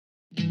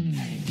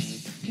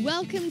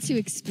Welcome to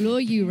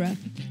Explore Europe,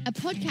 a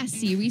podcast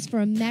series for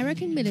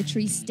American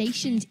military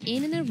stationed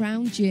in and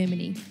around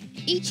Germany.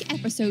 Each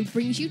episode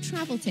brings you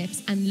travel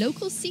tips and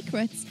local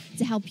secrets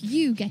to help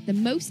you get the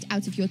most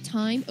out of your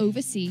time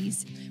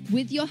overseas.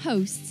 With your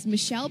hosts,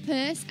 Michelle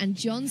Peirce and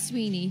John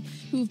Sweeney,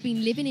 who have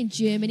been living in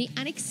Germany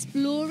and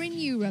exploring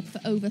Europe for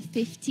over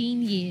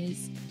 15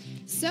 years.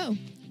 So,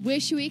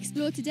 where should we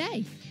explore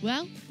today?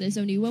 Well, there's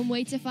only one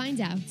way to find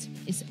out.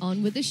 It's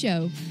on with the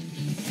show.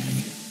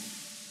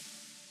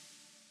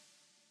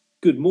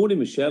 Good morning,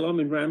 Michelle. I'm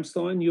in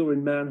Ramstein. You're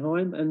in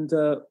Mannheim. And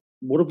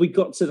what have we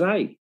got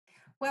today?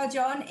 Well,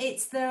 John,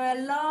 it's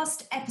the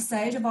last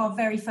episode of our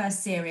very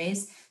first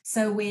series,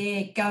 so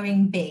we're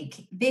going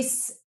big.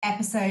 This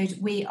episode,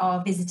 we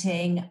are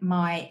visiting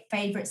my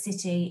favourite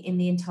city in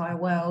the entire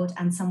world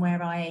and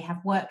somewhere I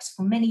have worked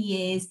for many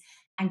years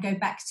and go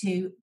back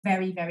to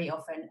very, very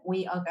often.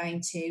 We are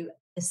going to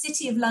the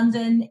city of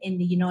London in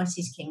the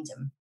United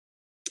Kingdom.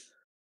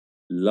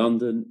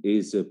 London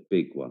is a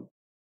big one.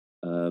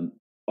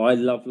 I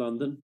love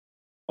London.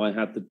 I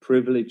had the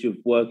privilege of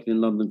working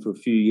in London for a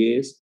few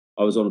years.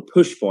 I was on a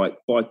push bike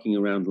biking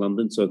around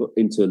London, so I got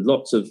into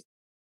lots of,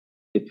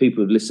 if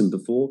people have listened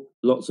before,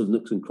 lots of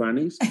nooks and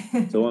crannies.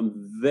 So I'm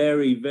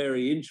very,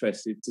 very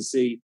interested to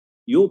see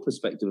your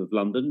perspective of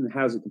London and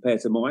how does it compare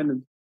to mine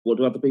and what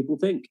do other people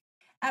think?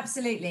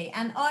 Absolutely.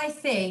 And I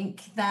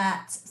think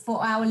that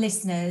for our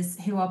listeners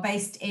who are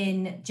based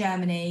in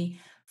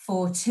Germany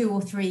for 2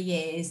 or 3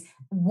 years,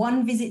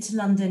 one visit to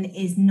London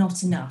is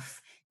not enough.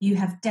 You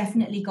have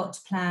definitely got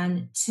to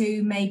plan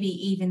 2, maybe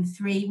even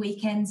 3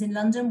 weekends in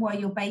London while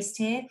you're based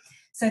here.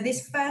 So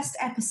this first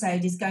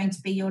episode is going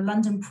to be your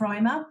London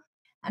primer,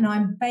 and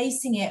I'm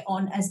basing it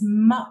on as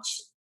much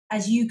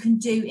as you can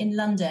do in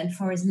London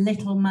for as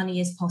little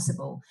money as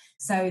possible.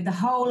 So the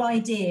whole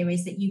idea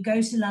is that you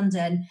go to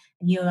London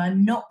and you are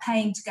not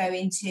paying to go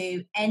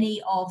into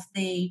any of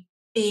the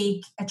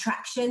big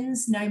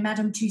attractions, no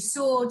Madame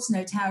Tussauds,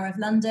 no Tower of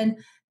London,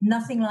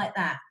 nothing like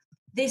that.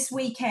 This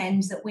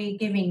weekend that we're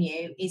giving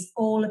you is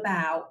all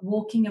about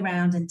walking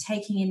around and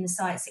taking in the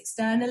sights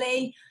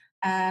externally,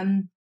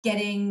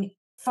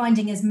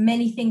 finding as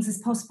many things as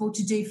possible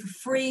to do for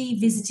free,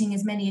 visiting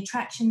as many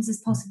attractions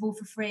as possible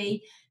for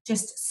free,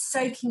 just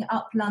soaking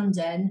up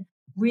London,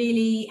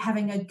 really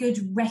having a good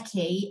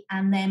recce,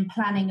 and then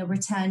planning a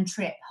return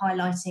trip,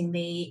 highlighting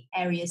the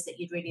areas that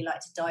you'd really like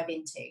to dive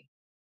into.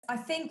 I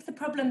think the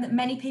problem that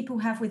many people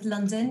have with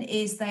London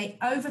is they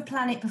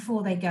overplan it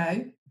before they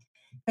go.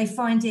 They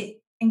find it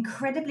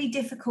incredibly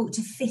difficult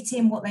to fit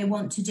in what they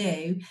want to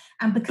do,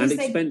 and because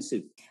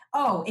expensive.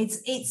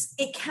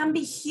 It can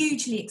be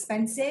hugely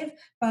expensive,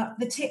 but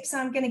the tips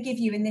I'm going to give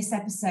you in this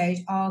episode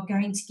are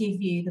going to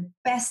give you the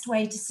best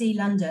way to see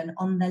London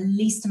on the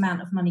least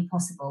amount of money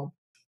possible.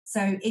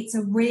 So it's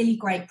a really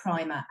great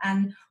primer.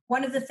 And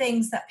one of the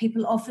things that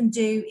people often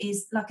do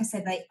is, like I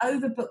said, they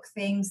overbook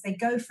things. They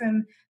go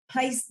from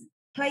place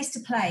to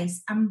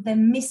place, and they're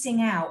missing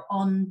out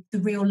on the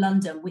real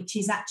London, which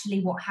is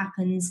actually what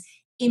happens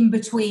in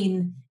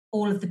between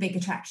all of the big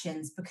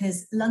attractions,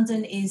 because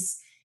London is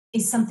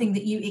something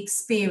that you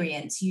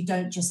experience, you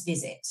don't just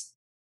visit.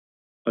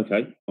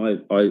 Okay,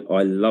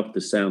 I love the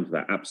sound of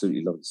that.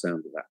 Absolutely love the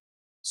sound of that.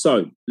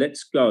 So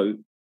let's go.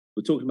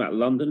 We're talking about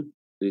London.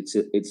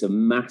 It's a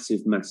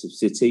massive, massive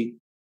city.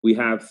 We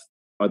have,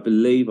 I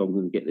believe, I'm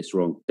going to get this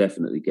wrong,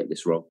 definitely get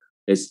this wrong.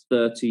 There's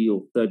 30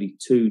 or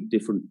 32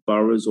 different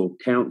boroughs or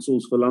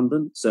councils for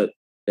London. So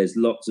there's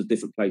lots of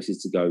different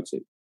places to go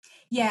to.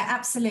 Yeah,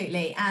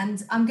 absolutely.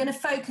 And I'm going to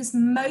focus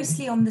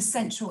mostly on the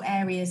central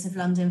areas of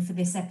London for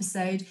this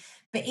episode,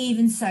 but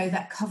even so,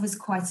 that covers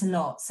quite a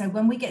lot. So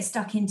when we get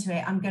stuck into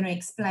it, I'm going to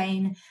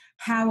explain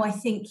how I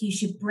think you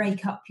should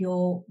break up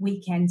your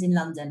weekend in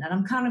London. And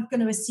I'm kind of going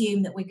to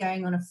assume that we're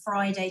going on a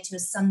Friday to a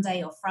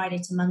Sunday or Friday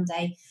to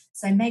Monday.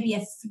 So maybe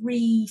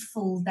 3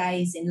 full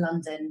days in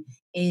London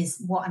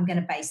is what I'm going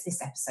to base this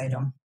episode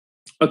on.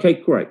 Okay,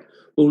 great.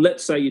 Well,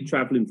 let's say you're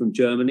traveling from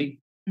Germany.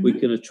 We're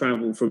going to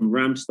travel from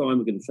Ramstein,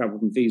 we're going to travel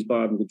from Wiesbaden,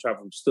 we're going to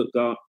travel from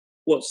Stuttgart.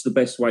 What's the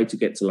best way to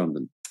get to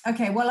London?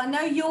 Okay, well, I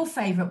know your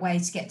favourite way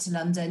to get to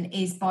London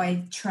is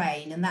by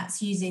train, and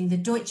that's using the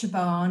Deutsche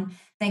Bahn,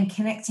 then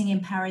connecting in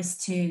Paris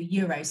to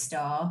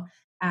Eurostar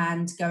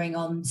and going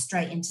on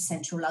straight into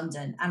central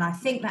London. And I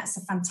think that's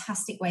a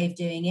fantastic way of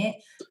doing it.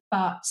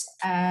 But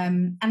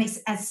and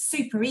it's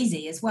super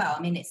easy as well.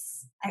 I mean,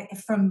 it's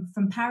from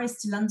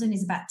Paris to London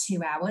is about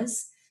 2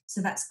 hours.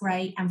 So that's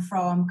great. And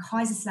from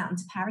Kaiserslautern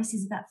to Paris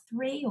is about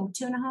 3 or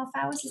 2.5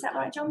 hours. Is that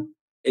right, John?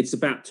 It's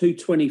about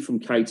 2:20 from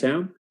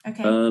K-Town.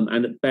 Okay.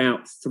 And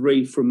about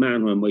 3 from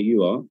Mannheim, where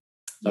you are.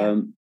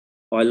 Yeah.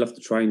 I love the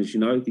train, as you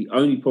know. The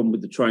only problem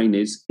with the train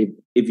is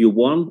if you're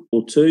 1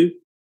 or 2,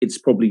 it's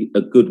probably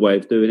a good way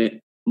of doing it.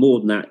 More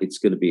than that, it's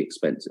going to be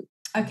expensive.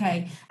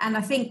 Okay. And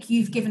I think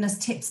you've given us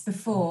tips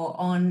before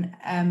on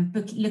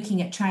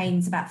looking at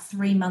trains about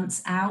 3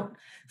 months out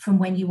from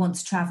when you want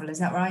to travel. Is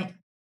that right?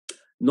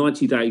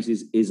 90 days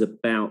is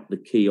about the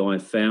key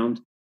I've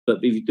found. But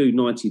if you do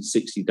 90 to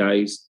 60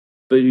 days,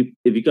 but if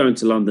you're going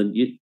to London,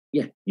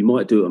 yeah, you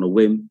might do it on a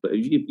whim, but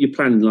if you're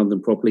planning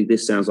London properly,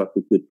 this sounds like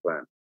a good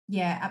plan.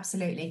 Yeah,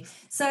 absolutely.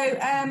 So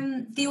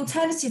the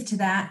alternative to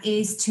that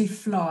is to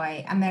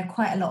fly, and there are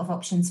quite a lot of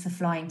options for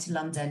flying to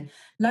London.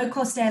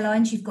 Low-cost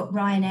airlines, you've got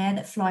Ryanair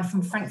that fly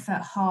from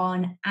Frankfurt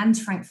Hahn and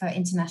Frankfurt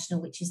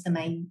International, which is the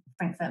main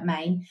Frankfurt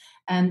main.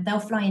 They'll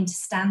fly into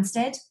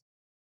Stansted.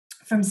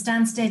 From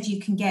Stansted, you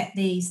can get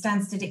the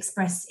Stansted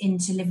Express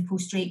into Liverpool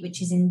Street,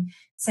 which is in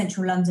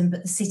central London,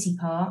 but the city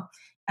part.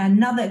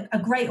 A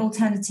great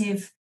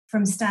alternative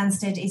from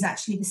Stansted is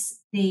actually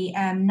the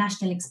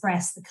National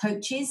Express, the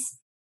coaches.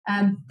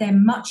 They're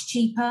much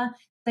cheaper.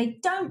 They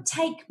don't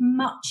take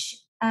much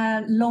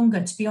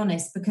longer, to be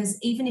honest, because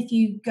even if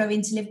you go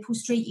into Liverpool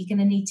Street, you're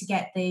going to need to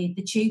get the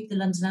tube, the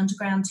London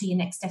Underground, to your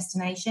next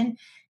destination.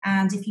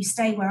 And if you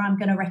stay where I'm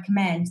going to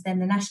recommend, then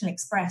the National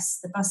Express,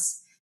 the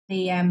bus,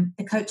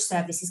 the coach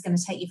service is going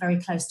to take you very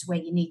close to where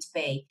you need to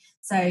be.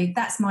 So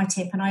that's my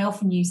tip, and I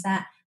often use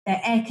that.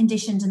 They're air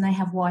conditioned and they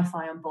have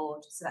Wi-Fi on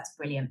board, so that's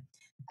brilliant.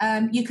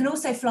 You can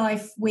also fly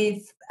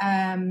with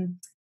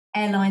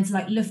airlines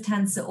like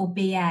Lufthansa or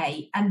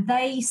BA, and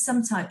they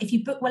sometimes, if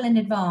you book well in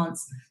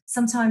advance,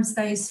 sometimes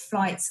those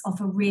flights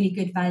offer really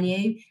good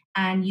value,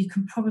 and you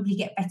can probably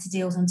get better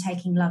deals on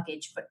taking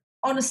luggage. But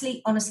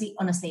honestly,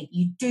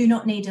 you do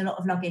not need a lot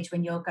of luggage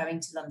when you're going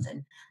to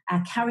London.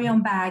 A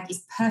carry-on bag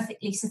is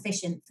perfectly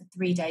sufficient for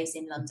 3 days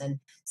in London.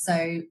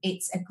 So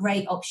it's a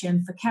great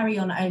option for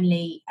carry-on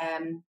only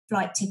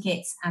flight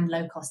tickets and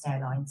low-cost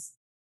airlines.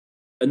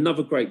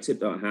 Another great tip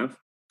that I have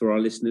for our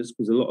listeners,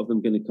 because a lot of them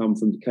are going to come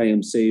from the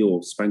KMC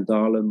or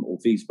Spangdahlem or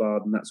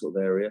Wiesbaden, that sort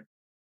of area.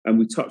 And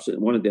we touched it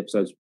in one of the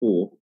episodes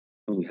before,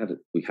 and we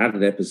had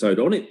an episode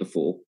on it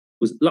before,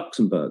 was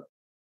Luxembourg.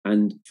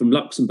 And from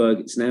Luxembourg,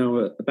 it's now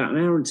about an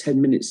hour and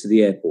 10 minutes to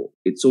the airport.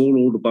 It's all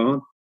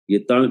Autobahn.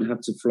 You don't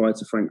have to drive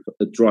to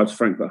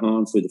Frankfurt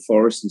Hahn through the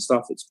forest and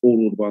stuff. It's all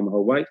Autobahn the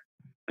whole way.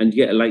 And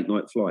you get a late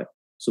night flight.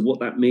 So what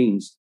that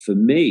means for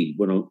me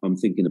when I'm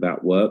thinking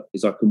about work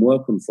is I can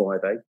work on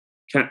Friday,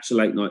 catch a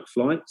late night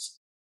flight,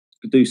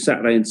 do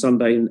Saturday and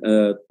Sunday in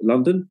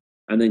London,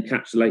 and then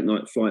catch the late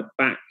night flight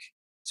back.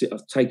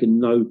 I've taken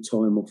no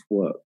time off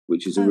work,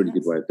 which is a really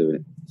good way of doing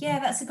it. Yeah,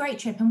 that's a great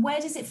trip. And where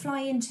does it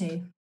fly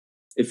into?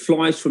 It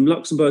flies from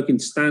Luxembourg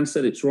into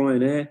Stansted. It's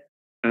Ryanair,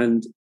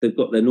 and they've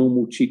got their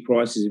normal cheap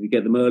prices if you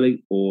get them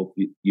early, or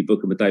you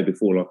book them a day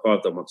before, like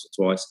I've done once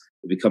or twice.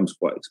 It becomes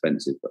quite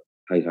expensive, but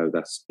hey ho,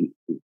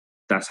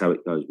 that's how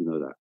it goes. We know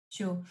that.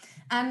 Sure.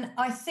 And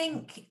I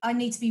think I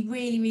need to be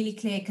really, really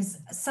clear, because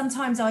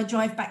sometimes I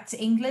drive back to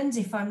England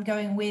if I'm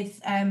going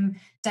with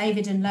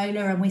David and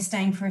Lola and we're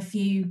staying for a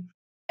few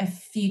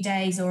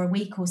days or a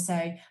week or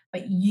so.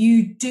 But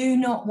you do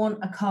not want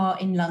a car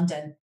in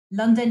London.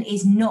 London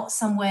is not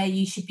somewhere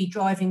you should be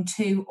driving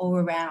to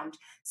or around.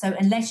 So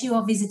unless you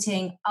are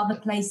visiting other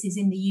places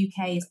in the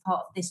UK as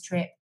part of this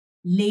trip,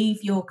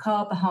 leave your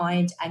car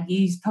behind and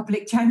use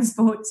public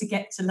transport to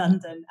get to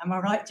London. Am I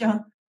right,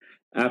 John?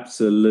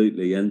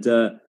 Absolutely. And,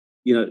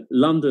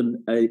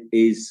 London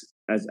is,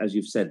 as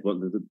you've said,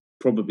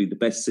 probably the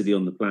best city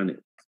on the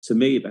planet. To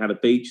me, if it had a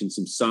beach and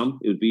some sun,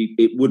 it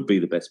would be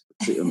the best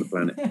city on the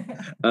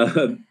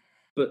planet.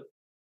 But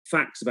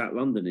facts about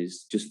London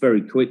is, just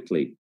very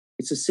quickly,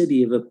 it's a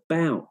city of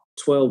about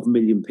 12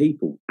 million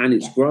people, and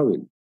it's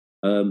growing.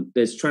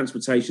 There's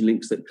transportation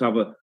links that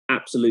cover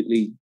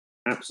absolutely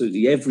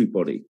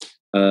everybody.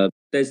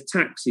 There's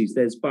taxis,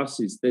 there's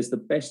buses, there's the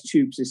best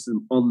tube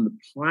system on the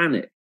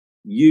planet.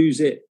 Use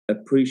it,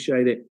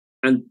 appreciate it.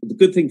 And the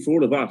good thing for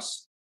all of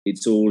us,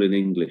 it's all in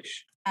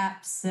English.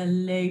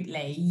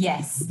 Absolutely,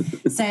 yes.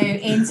 So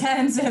in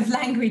terms of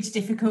language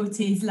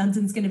difficulties,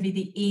 London's going to be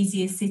the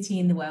easiest city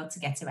in the world to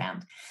get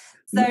around.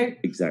 So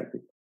exactly.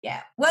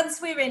 Yeah,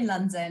 once we're in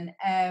London,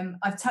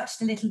 I've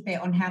touched a little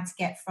bit on how to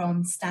get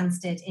from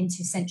Stansted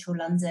into central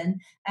London.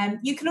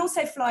 You can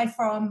also fly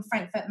from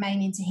Frankfurt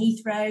Main into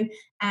Heathrow,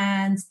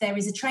 and there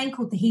is a train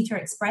called the Heathrow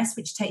Express,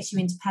 which takes you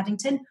into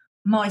Paddington.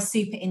 My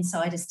super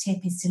insider's tip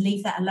is to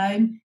leave that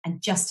alone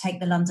and just take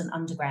the London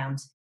Underground.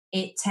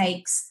 It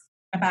takes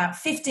about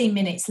 15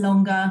 minutes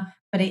longer,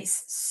 but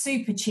it's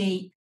super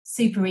cheap,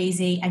 super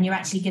easy, and you're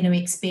actually going to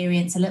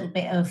experience a little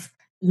bit of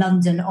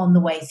London on the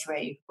way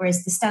through,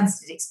 whereas the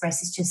Stansted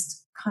Express is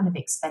just kind of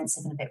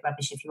expensive and a bit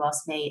rubbish, if you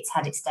ask me. It's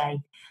had its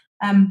day.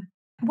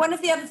 One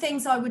of the other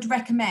things I would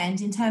recommend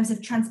in terms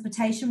of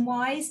transportation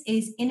wise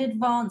is, in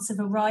advance of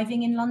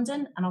arriving in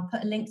London, and I'll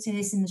put a link to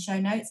this in the show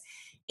notes,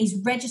 is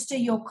register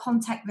your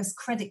contactless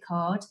credit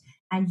card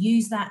and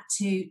use that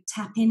to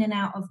tap in and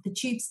out of the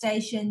tube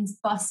stations,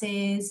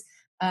 buses,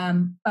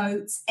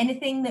 boats,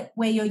 anything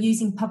where you're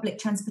using public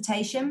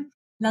transportation.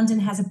 London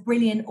has a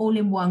brilliant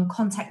all-in-one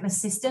contactless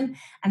system,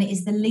 and it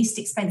is the least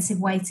expensive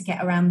way to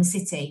get around the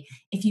city.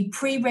 If you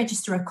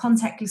pre-register a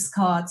contactless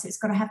card, so it's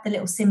got to have the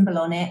little symbol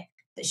on it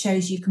that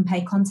shows you can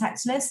pay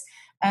contactless,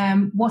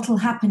 what will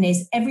happen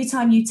is every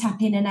time you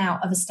tap in and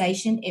out of a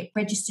station, it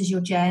registers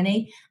your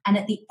journey, and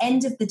at the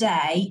end of the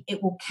day,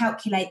 it will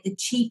calculate the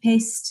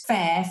cheapest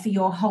fare for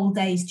your whole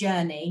day's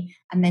journey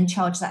and then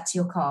charge that to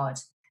your card.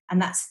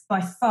 And that's by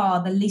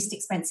far the least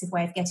expensive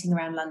way of getting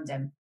around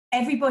London.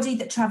 everybody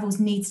that travels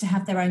needs to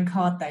have their own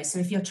card though. So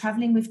if you're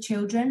traveling with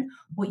children,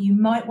 what you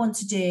might want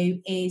to do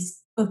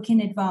is book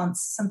in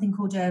advance something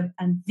called a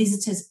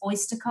visitor's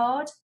Oyster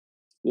card.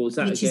 What was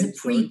that which again?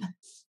 is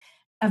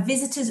a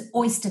visitor's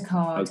Oyster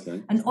card.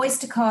 Okay. An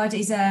Oyster card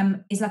is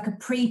like a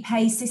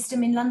prepay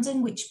system in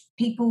London, which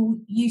people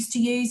used to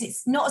use.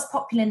 It's not as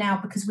popular now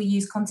because we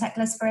use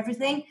contactless for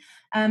everything,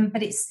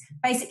 but it's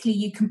basically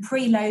you can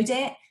preload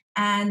it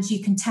and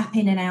you can tap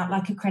in and out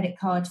like a credit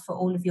card for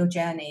all of your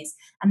journeys.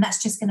 And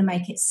that's just going to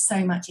make it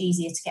so much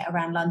easier to get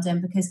around London,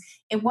 because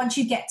once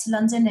you get to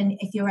London, and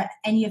if you're at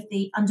any of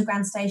the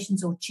underground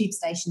stations or tube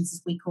stations,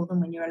 as we call them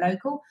when you're a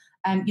local,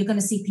 you're going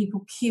to see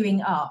people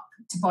queuing up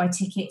to buy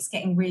tickets,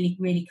 getting really,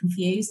 really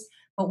confused.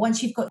 But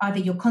once you've got either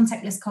your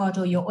contactless card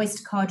or your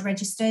Oyster card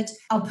registered,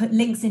 I'll put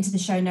links into the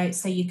show notes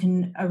so you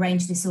can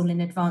arrange this all in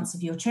advance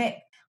of your trip.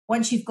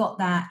 Once you've got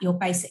that, you're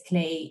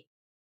basically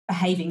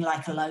behaving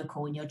like a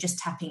local and you're just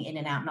tapping in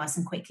and out nice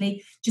and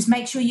quickly. Just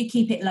make sure you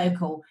keep it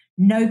local.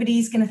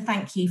 Nobody's going to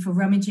thank you for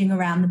rummaging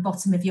around the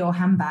bottom of your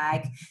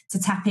handbag to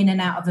tap in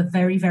and out of a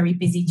very, very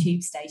busy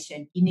tube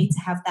station. You need to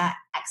have that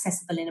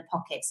accessible in a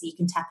pocket so you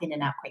can tap in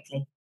and out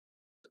quickly.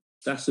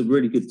 That's a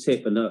really good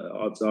tip. And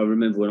I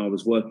remember when I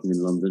was working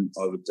in London,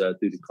 I would do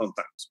the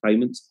contactless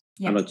payments,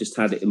 and I just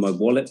had it in my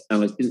wallet,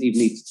 and I didn't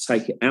even need to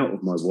take it out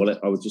of my wallet.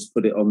 I would just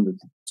put it on the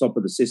top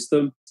of the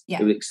system.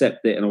 It would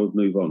accept it and I would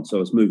move on. So I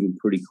was moving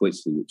pretty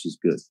quickly, which is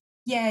good.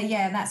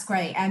 Yeah, that's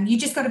great. You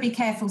just got to be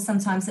careful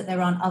sometimes that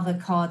there aren't other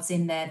cards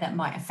in there that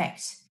might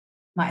affect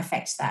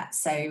that.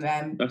 So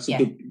that's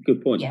a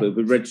good point. But if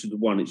we registered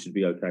one, it should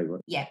be okay,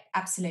 right? Yeah,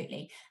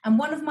 absolutely. And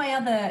one of my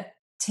other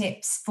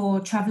tips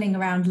for traveling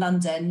around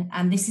London,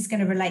 and this is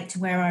going to relate to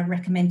where I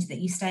recommend that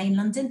you stay in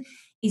London,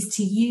 is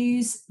to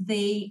use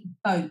the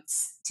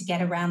boats to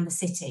get around the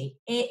city.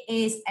 It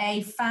is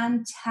a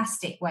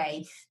fantastic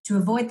way to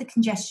avoid the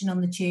congestion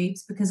on the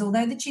tubes, because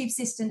although the tube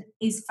system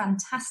is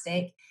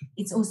fantastic,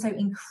 it's also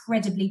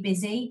incredibly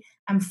busy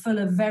and full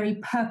of very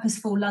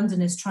purposeful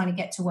Londoners trying to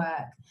get to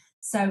work.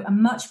 So a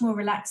much more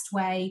relaxed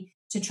way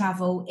to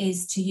travel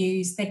is to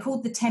use, they're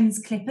called the Thames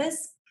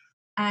Clippers,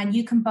 and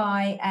you can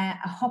buy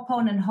a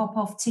hop-on and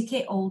hop-off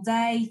ticket all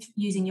day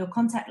using your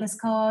contactless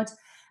card.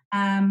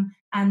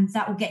 And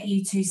that will get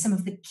you to some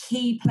of the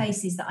key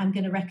places that I'm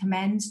going to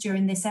recommend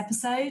during this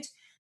episode.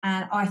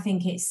 And I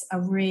think it's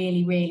a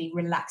really, really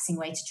relaxing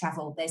way to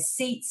travel. There's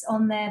seats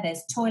on there,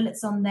 there's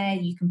toilets on there,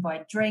 you can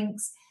buy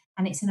drinks,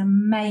 and it's an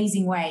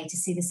amazing way to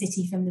see the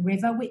city from the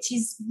river, which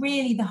is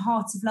really the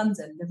heart of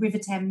London. The River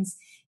Thames,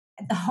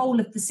 the whole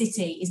of the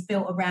city is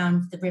built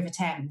around the River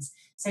Thames.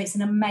 So it's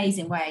an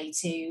amazing way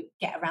to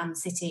get around the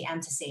city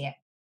and to see it.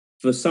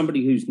 For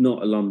somebody who's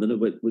not a Londoner,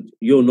 which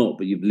you're not,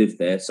 but you've lived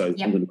there, so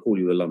I'm going to call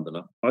you a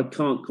Londoner. I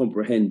can't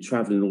comprehend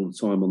travelling all the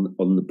time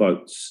on the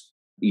boats.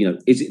 You know,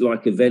 is it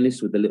like a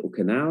Venice with the little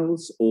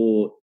canals,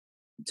 or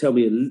tell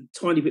me a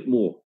tiny bit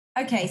more?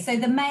 Okay, so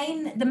the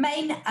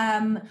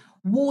main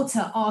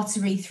water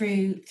artery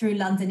through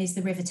London is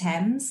the River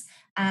Thames,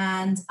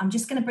 and I'm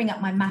just going to bring up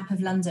my map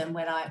of London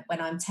when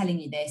I'm telling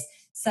you this.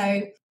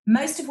 So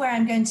most of where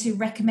I'm going to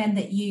recommend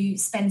that you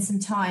spend some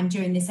time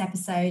during this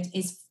episode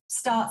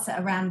starts at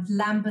around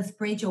Lambeth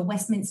Bridge or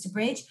Westminster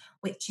Bridge,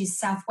 which is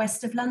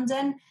southwest of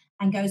London,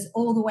 and goes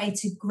all the way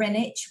to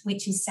Greenwich,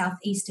 which is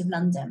southeast of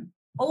London.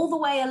 All the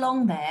way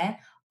along there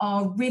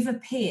are river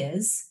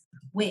piers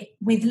with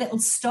little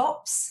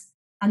stops,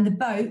 and the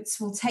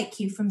boats will take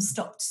you from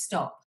stop to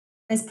stop.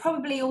 There's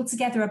probably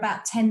altogether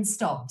about 10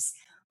 stops.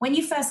 When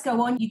you first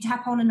go on, you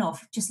tap on and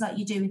off, just like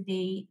you do with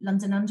the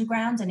London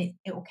Underground, and it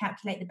will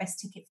calculate the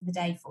best ticket for the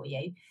day for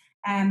you.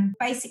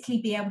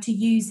 Basically be able to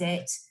use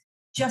it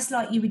just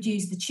like you would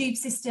use the tube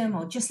system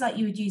or just like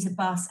you would use a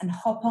bus, and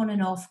hop on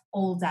and off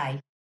all day.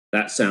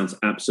 That sounds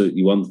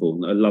absolutely wonderful.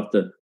 I love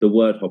the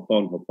word hop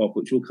on, hop off,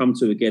 which we'll come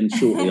to again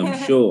shortly,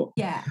 I'm sure.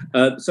 Yeah.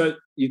 So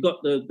you've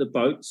got the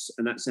boats,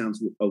 and that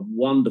sounds a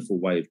wonderful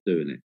way of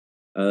doing it.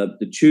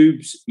 The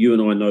tubes, you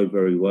and I know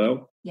very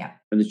well. Yeah.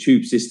 And the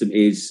tube system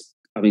is,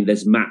 I mean,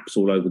 there's maps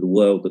all over the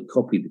world that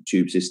copy the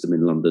tube system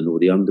in London or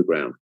the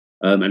Underground.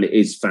 And it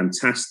is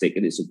fantastic,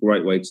 and it's a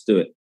great way to do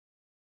it.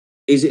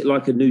 Is it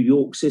like a New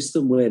York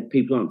system where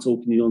people aren't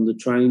talking to you on the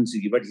trains? Are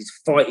you ready to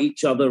fight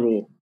each other,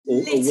 or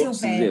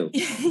what's the deal?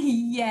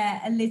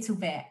 Yeah, a little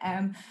bit.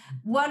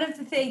 One of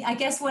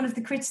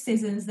the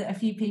criticisms that a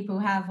few people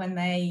have when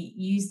they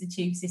use the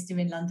tube system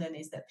in London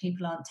is that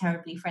people aren't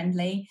terribly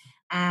friendly,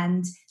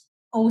 and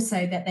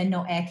also that they're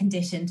not air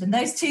conditioned. And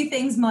those two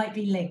things might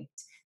be linked.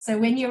 So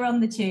when you're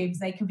on the tubes,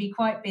 they can be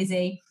quite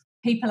busy.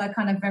 People are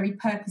kind of very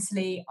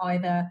purposely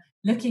either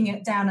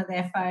looking down at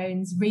their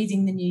phones,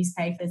 reading the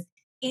newspapers.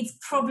 It's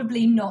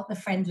probably not the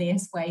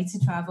friendliest way to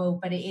travel,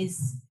 but it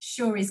is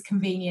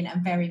convenient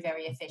and very,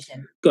 very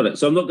efficient. Got it.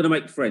 So I'm not going to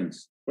make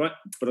friends, right?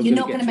 But You're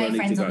not going to make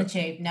friends on the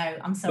tube. No,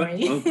 I'm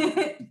sorry.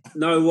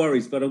 No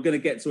worries, but I'm going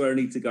to get to where I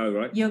need to go,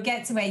 right? You'll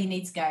get to where you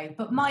need to go.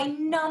 But my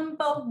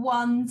number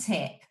one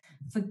tip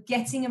for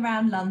getting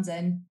around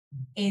London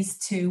is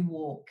to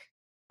walk.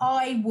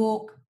 I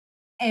walk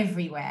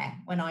everywhere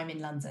when I'm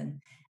in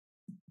London.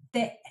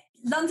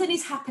 London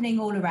is happening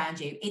all around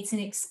you. It's an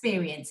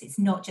experience. It's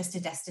not just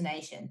a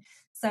destination.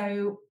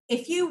 So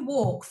if you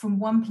walk from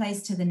one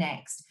place to the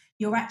next,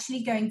 you're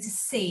actually going to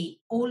see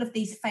all of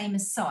these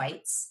famous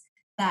sites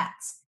that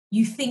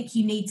you think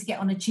you need to get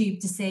on a tube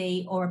to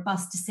see or a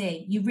bus to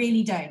see. You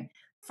really don't.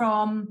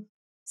 From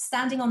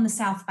standing on the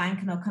South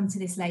Bank, and I'll come to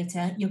this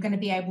later, you're going to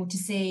be able to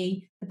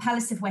see the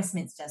Palace of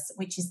Westminster,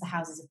 which is the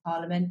Houses of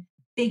Parliament,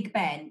 Big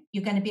Ben.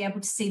 You're going to be able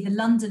to see the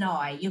London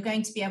Eye. You're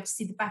going to be able to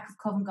see the back of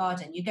Covent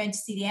Garden. You're going to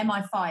see the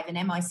MI5 and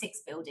MI6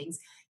 buildings.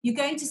 You're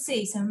going to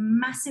see some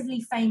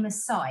massively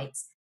famous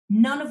sites,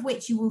 none of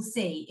which you will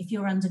see if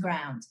you're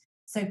underground.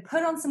 So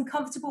put on some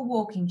comfortable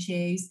walking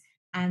shoes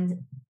and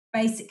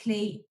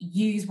basically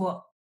use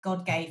what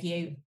God gave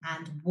you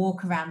and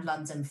walk around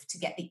London to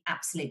get the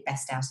absolute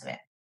best out of it.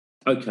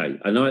 Okay,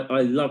 and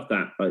I love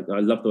that. I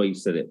love the way you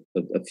said it.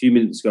 A few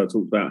minutes ago, I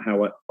talked about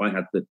how I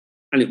had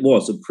and it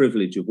was a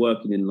privilege of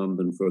working in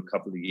London for a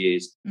couple of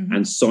years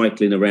and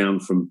cycling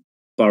around from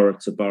borough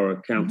to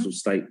borough, council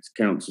state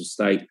to council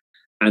state.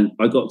 And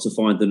I got to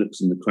find the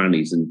nooks and the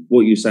crannies. And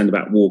what you're saying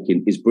about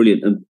walking is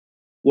brilliant. And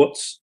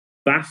what's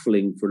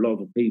baffling for a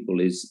lot of people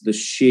is the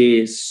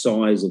sheer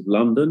size of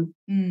London.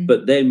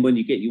 But then when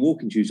you get your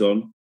walking shoes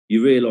on,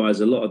 you realise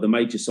a lot of the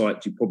major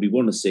sites you probably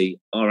want to see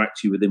are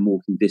actually within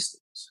walking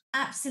distance.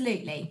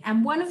 Absolutely.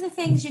 And one of the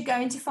things you're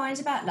going to find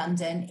about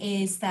London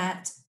is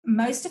that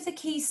most of the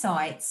key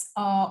sites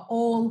are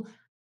all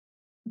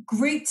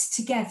grouped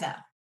together.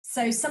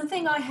 So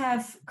something I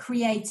have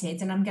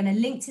created, and I'm going to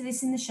link to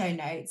this in the show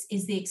notes,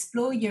 is the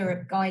Explore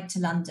Europe Guide to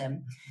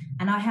London.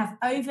 And I have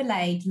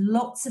overlaid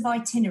lots of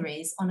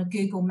itineraries on a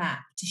Google map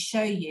to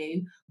show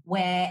you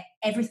where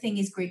everything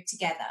is grouped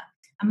together.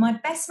 And my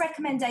best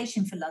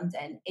recommendation for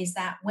London is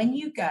that when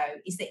you go,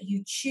 is that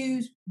you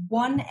choose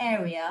one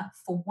area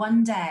for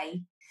one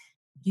day.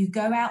 You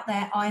go out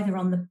there either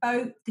on the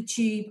boat, the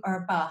tube, or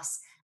a bus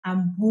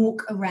and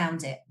walk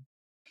around it.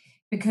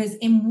 Because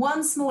in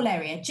one small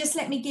area, just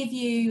let me give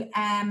you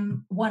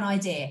one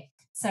idea.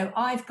 So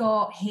I've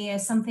got here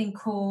something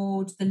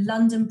called the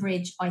London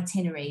Bridge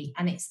itinerary,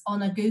 and it's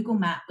on a Google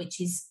map, which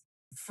is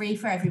free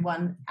for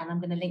everyone. And I'm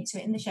going to link to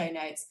it in the show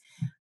notes.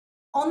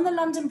 On the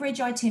London Bridge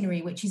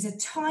itinerary, which is a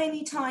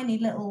tiny, tiny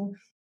little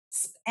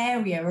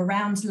area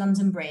around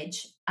London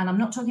Bridge, and I'm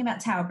not talking about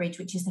Tower Bridge,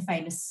 which is the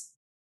famous,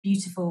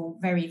 beautiful,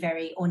 very,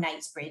 very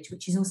ornate bridge,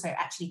 which is also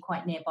actually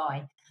quite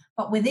nearby.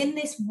 But within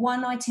this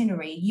one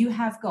itinerary, you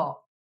have got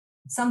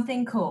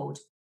something called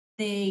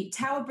the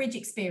Tower Bridge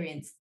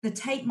Experience, the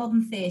Tate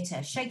Modern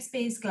Theatre,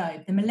 Shakespeare's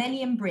Globe, the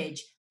Millennium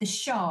Bridge, the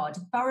Shard,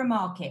 Borough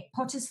Market,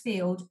 Potter's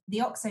Field,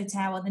 the Oxo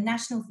Tower, the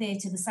National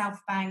Theatre, the South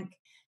Bank,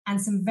 and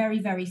some very,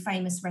 very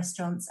famous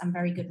restaurants and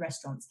very good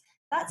restaurants.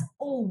 That's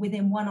all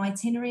within one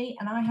itinerary,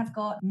 and I have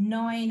got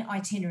 9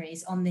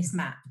 itineraries on this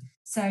map.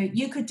 So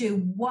you could do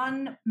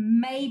 1,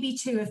 maybe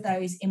 2 of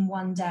those in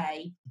one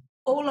day,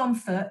 all on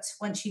foot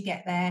once you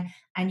get there,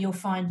 and you'll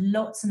find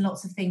lots and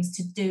lots of things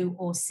to do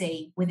or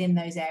see within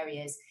those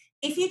areas.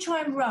 If you try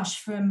and rush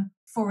from,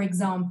 for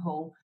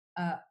example,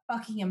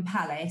 Buckingham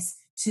Palace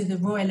to the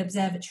Royal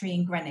Observatory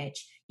in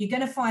Greenwich, you're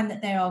going to find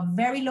that they are a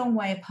very long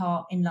way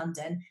apart in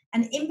London.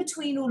 And in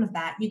between all of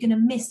that, you're going to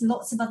miss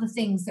lots of other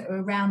things that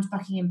are around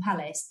Buckingham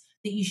Palace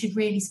that you should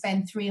really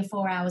spend 3 or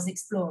 4 hours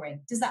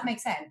exploring. Does that make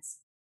sense?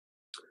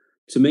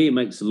 To me, it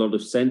makes a lot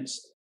of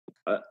sense.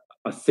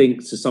 I think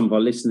to some of our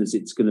listeners,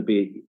 it's going to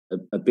be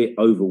a bit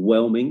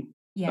overwhelming.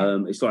 Yeah.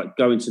 It's like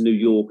going to New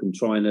York and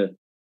trying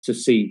to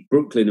see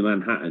Brooklyn and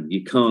Manhattan.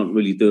 You can't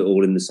really do it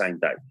all in the same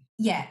day.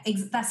 Yeah,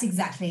 that's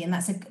exactly, and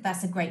that's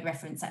a great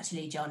reference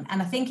actually, John.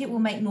 And I think it will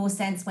make more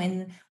sense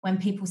when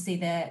people see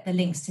the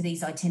links to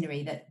these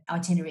itineraries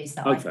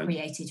that I've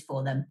created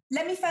for them.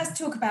 Let me first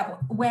talk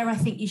about where I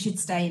think you should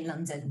stay in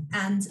London.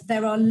 And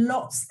there are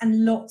lots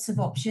and lots of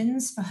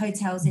options for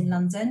hotels in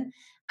London.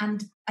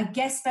 And I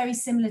guess very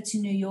similar to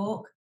New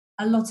York,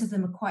 a lot of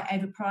them are quite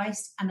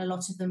overpriced and a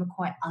lot of them are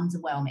quite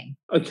underwhelming.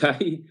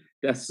 Okay,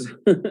 that's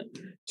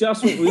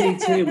just what we need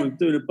to hear when we're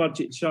doing a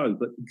budget show.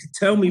 But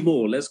tell me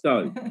more, let's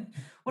go.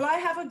 Well, I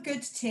have a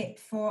good tip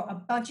for a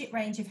budget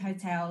range of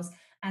hotels,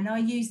 and I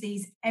use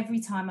these every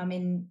time I'm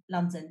in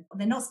London.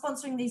 They're not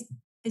sponsoring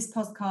this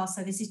podcast,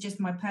 so this is just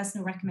my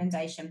personal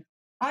recommendation.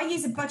 I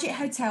use a budget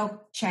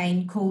hotel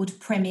chain called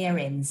Premier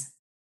Inns.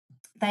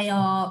 They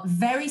are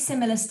very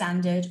similar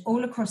standard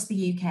all across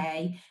the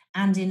UK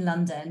and in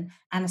London,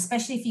 and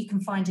especially if you can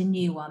find a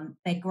new one,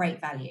 they're great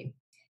value.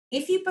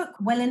 If you book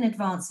well in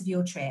advance of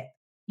your trip,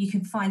 you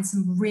can find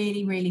some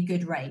really, really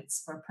good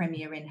rates for a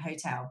Premier Inn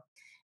hotel.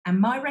 And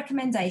my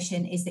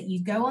recommendation is that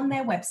you go on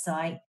their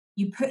website,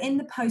 you put in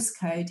the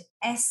postcode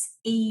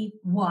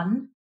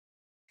SE1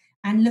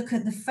 and look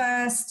at the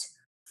first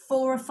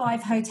 4 or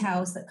 5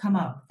 hotels that come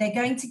up. They're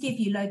going to give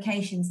you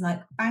locations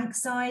like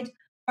Bankside,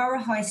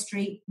 Borough High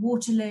Street,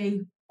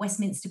 Waterloo,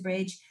 Westminster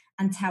Bridge,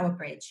 and Tower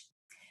Bridge.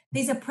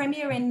 These are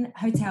Premier Inn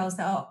hotels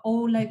that are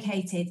all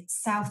located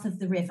south of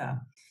the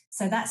river.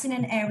 So that's in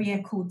an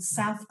area called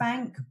South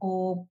Bank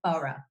or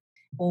Borough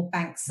or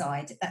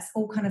Bankside. That's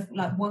all kind of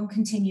like one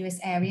continuous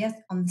area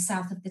on the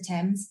south of the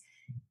Thames.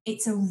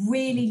 It's a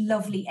really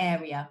lovely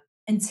area.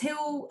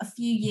 Until a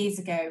few years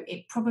ago,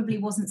 it probably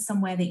wasn't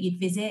somewhere that you'd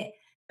visit,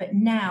 but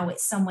now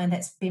it's somewhere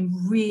that's been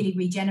really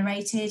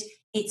regenerated.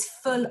 It's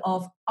full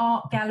of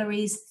art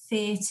galleries,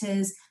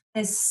 theatres.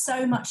 There's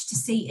so much to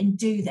see and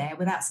do there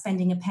without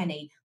spending a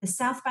penny. The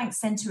South Bank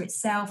Centre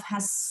itself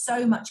has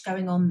so much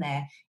going on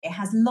there. It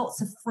has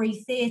lots of free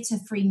theatre,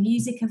 free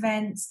music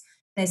events.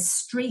 There's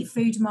street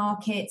food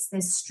markets.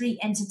 There's street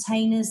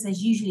entertainers.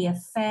 There's usually a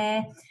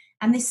fair.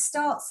 And this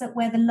starts at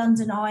where the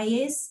London Eye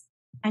is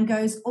and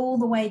goes all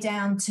the way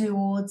down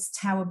towards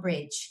Tower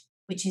Bridge,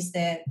 which is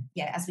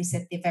as we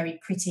said, the very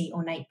pretty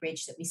ornate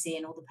bridge that we see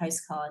in all the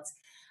postcards.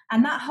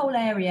 And that whole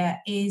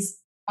area is,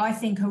 I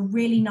think, a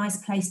really nice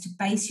place to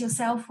base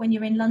yourself when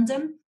you're in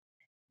London.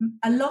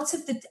 A lot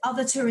of the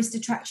other tourist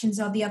attractions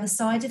are the other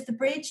side of the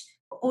bridge.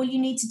 All you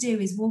need to do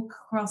is walk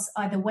across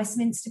either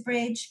Westminster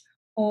Bridge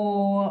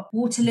or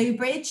Waterloo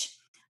Bridge,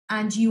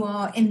 and you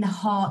are in the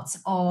heart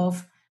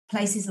of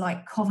places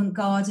like Covent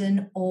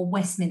Garden or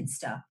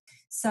Westminster.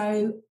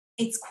 So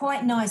it's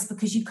quite nice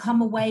because you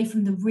come away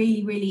from the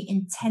really, really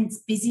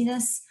intense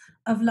busyness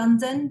of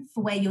London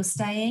for where you're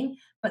staying,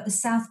 but the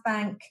South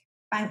Bank,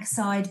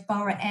 Bankside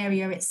Borough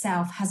area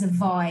itself has a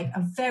vibe,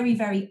 a very,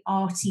 very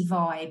arty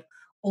vibe,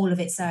 all of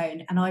its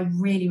own. And I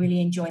really,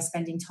 really enjoy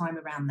spending time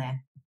around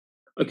there.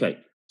 Okay,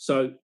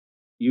 so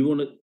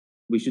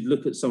we should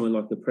look at something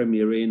like the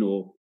Premier Inn,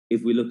 or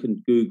if we look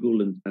in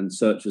Google and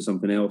search for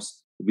something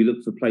else, if we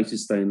look for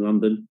places to stay in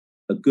London,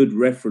 a good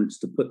reference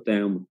to put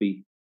down would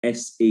be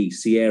SE,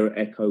 Sierra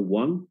Echo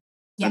 1.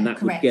 Yeah, and that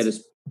correct. would get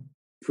us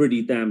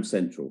pretty damn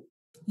central.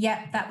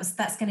 Yeah,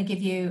 that's going to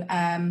give you,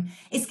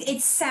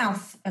 it's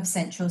south of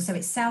Central, so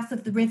it's south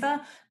of the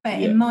river,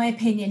 but in my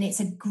opinion, it's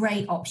a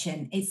great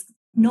option. It's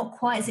not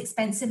quite as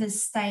expensive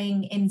as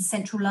staying in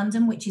central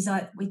London, which is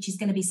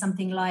going to be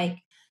something like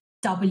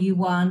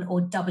W1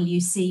 or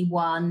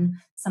WC1,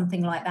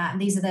 something like that.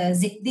 And these are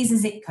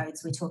zip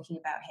codes we're talking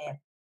about here.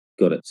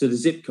 Got it. So the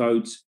zip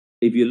codes,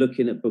 if you're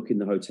looking at booking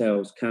the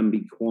hotels, can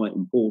be quite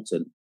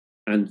important.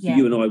 And for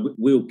you and I,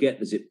 we'll get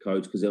the zip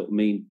codes because it'll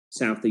mean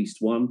Southeast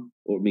 1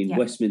 or it'll mean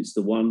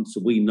Westminster 1.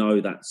 So we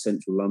know that's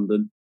central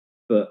London.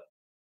 But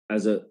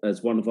as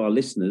one of our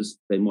listeners,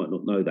 they might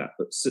not know that.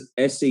 But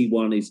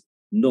SE1 is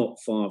not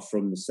far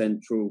from the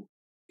central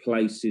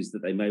places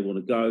that they may want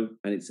to go.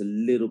 And it's a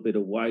little bit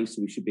away,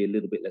 so we should be a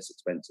little bit less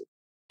expensive.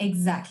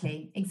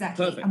 Exactly.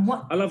 Perfect.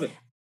 I love it.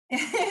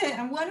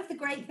 And one of the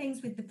great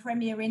things with the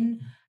Premier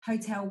Inn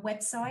hotel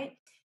website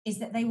is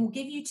that they will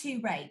give you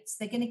two rates.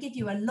 They're going to give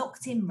you a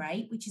locked-in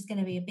rate, which is going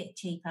to be a bit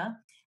cheaper,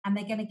 and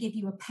they're going to give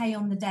you a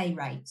pay-on-the-day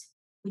rate,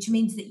 which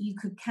means that you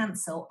could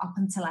cancel up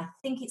until, I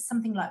think it's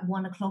something like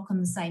 1 o'clock on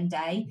the same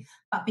day.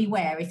 But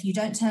beware, if you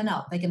don't turn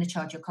up, they're going to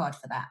charge your card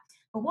for that.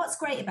 But what's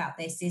great about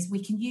this is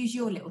we can use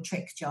your little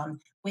trick, John,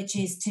 which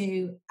is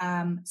to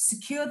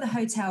secure the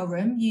hotel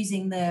room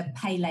using the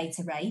pay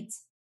later rate.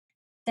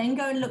 Then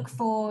go and look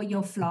for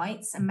your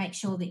flights and make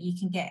sure that you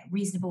can get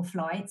reasonable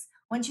flights.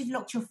 Once you've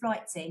locked your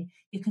flights in,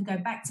 you can go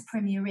back to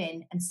Premier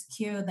Inn and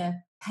secure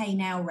the pay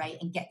now rate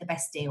and get the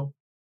best deal.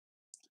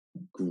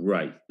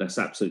 Great. That's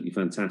absolutely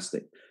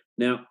fantastic.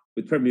 Now,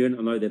 with Premier Inn,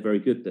 I know they're very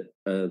good.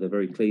 They're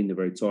very clean. They're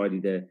very tidy.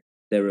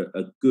 They're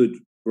a good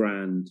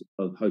brand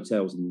of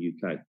hotels in the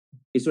UK.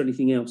 Is there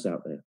anything else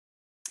out there?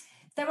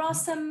 There are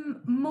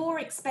some more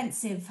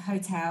expensive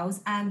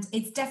hotels, and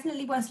it's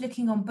definitely worth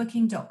looking on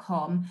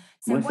booking.com.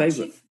 So my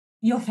favourite.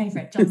 Your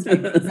favourite, John's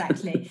favourite,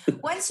 exactly.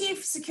 Once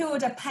you've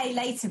secured a pay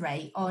later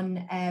rate on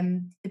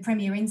the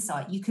Premier Inn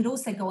site, you could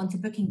also go onto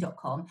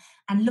booking.com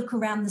and look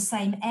around the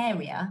same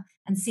area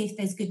and see if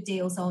there's good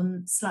deals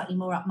on slightly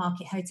more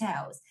upmarket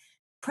hotels.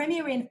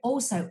 Premier Inn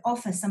also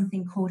offers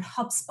something called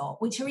HubSpot,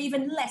 which are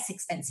even less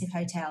expensive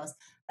hotels,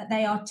 but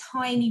they are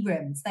tiny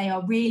rooms. They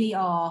really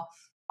are.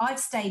 I've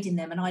stayed in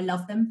them and I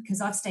love them because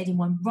I've stayed in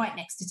one right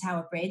next to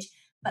Tower Bridge,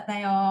 but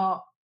they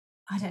are,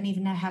 I don't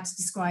even know how to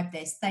describe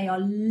this. They are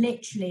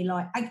literally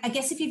like, I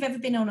guess if you've ever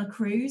been on a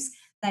cruise,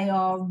 they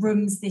are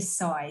rooms this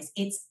size.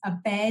 It's a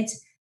bed.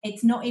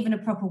 It's not even a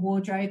proper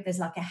wardrobe. There's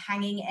like a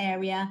hanging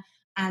area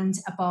and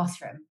a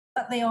bathroom,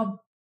 but they are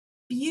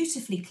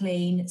beautifully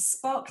clean,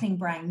 sparkling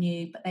brand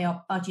new, but they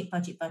are budget.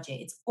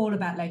 It's all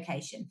about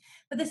location.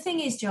 But the thing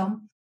is,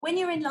 John, when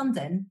you're in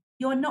London,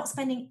 you're not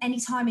spending any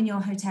time in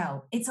your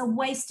hotel. It's a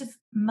waste of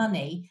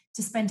money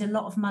to spend a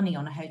lot of money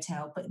on a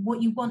hotel, but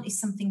what you want is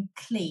something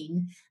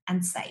clean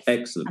and safe.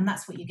 Excellent. And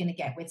that's what you're going to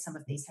get with some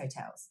of these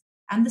hotels.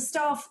 And the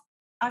staff,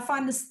 I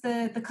find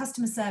the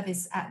customer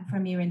service at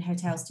Premier Inn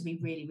hotels to be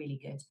really, really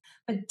good.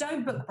 But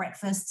don't book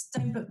breakfast,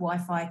 don't book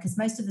Wi-Fi, because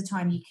most of the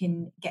time you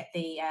can get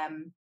the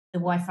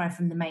Wi-Fi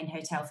from the main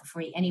hotel for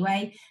free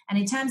anyway. And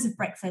in terms of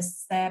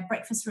breakfasts, their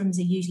breakfast rooms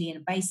are usually in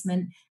a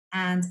basement.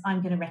 And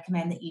I'm going to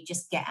recommend that you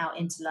just get out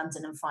into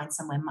London and find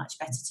somewhere much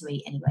better to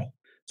eat anyway.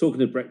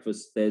 Talking of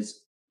breakfast,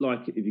 there's,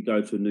 like if you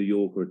go to a New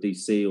York or a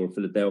DC or a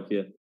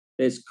Philadelphia,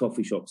 there's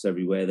coffee shops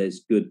everywhere.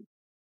 There's good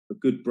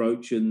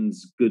brochings,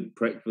 good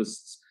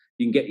breakfasts.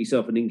 You can get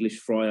yourself an English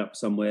fry up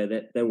somewhere.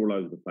 They're all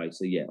over the place.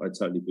 So yeah, I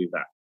totally agree with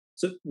that.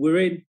 So we're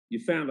in, you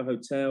found a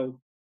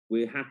hotel.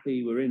 we're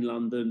happy, we're in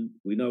London,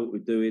 we know what we're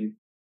doing.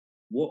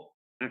 What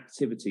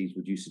activities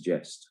would you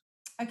suggest?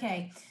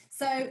 Okay,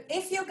 so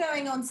if you're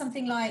going on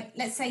something like,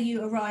 let's say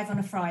you arrive on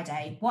a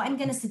Friday, what I'm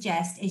going to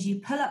suggest is you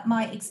pull up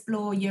my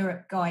Explore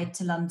Europe guide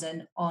to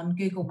London on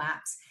Google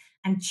Maps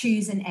and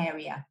choose an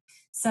area.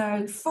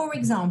 So, for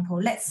example,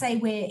 let's say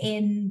we're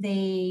in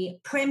the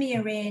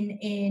Premier Inn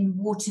in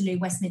Waterloo,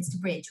 Westminster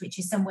Bridge, which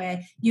is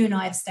somewhere you and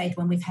I have stayed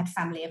when we've had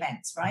family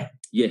events, right?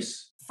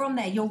 Yes. From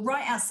there, you're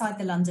right outside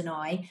the London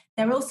Eye.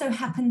 There also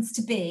happens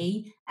to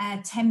be a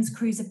Thames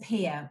Cruiser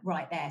Pier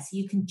right there. So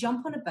you can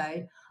jump on a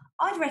boat.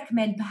 I'd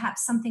recommend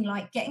perhaps something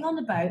like getting on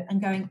the boat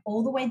and going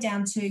all the way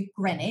down to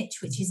Greenwich,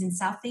 which is in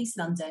southeast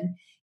London,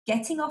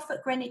 getting off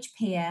at Greenwich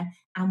Pier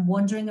and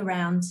wandering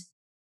around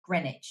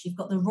Greenwich. You've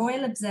got the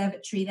Royal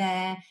Observatory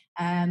there,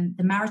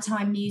 the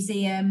Maritime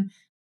Museum.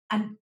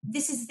 And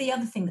this is the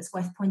other thing that's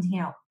worth pointing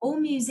out. All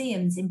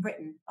museums in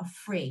Britain are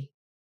free.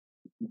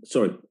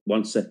 Sorry,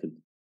 1 second.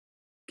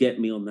 Get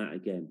me on that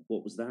again.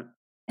 What was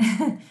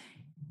that?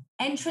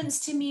 Entrance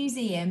to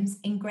museums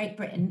in Great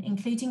Britain,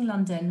 including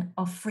London,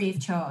 are free of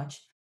charge.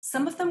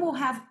 Some of them will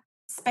have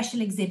special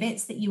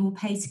exhibits that you will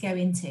pay to go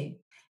into.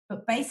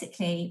 But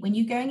basically, when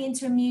you're going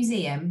into a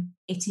museum,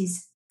 it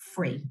is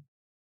free.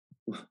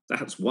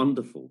 That's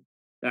wonderful.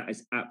 That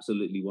is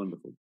absolutely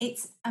wonderful.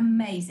 It's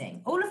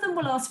amazing. All of them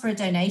will ask for a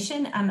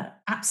donation, and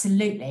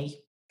absolutely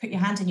put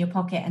your hand in your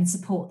pocket and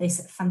support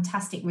this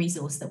fantastic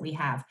resource that we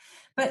have.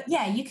 But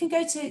yeah, you can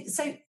go to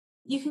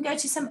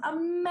some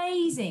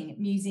amazing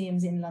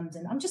museums in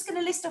London. I'm just going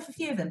to list off a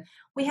few of them.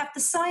 We have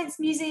the Science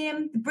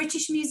Museum, the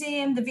British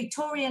Museum, the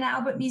Victoria and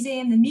Albert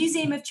Museum, the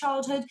Museum of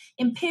Childhood,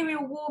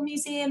 Imperial War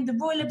Museum, the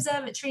Royal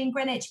Observatory in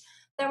Greenwich.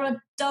 There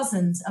are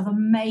dozens of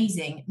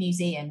amazing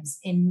museums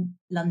in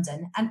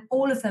London, and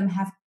all of them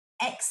have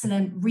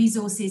excellent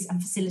resources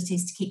and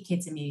facilities to keep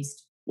kids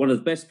amused. One of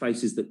the best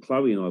places that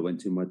Chloe and I went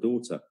to, my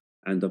daughter,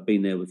 and I've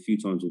been there a few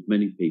times with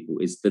many people,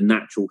 is the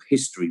Natural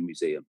History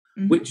Museum,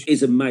 which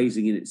is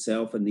amazing in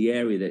itself, and the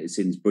area that it's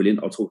in is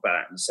brilliant. I'll talk about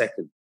that in a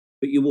second.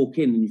 But you walk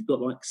in and you've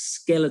got like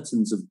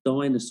skeletons of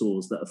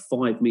dinosaurs that are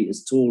 5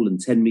 meters tall and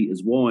 10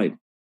 meters wide,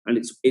 and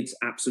it's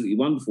absolutely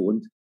wonderful.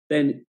 And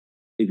then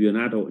if you're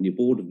an adult and you're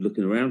bored of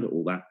looking around at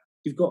all that,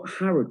 you've got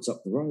Harrods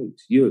up the road.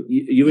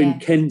 You're in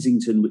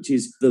Kensington, which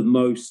is the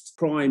most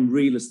prime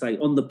real estate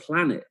on the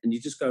planet, and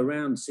you just go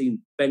around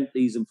seeing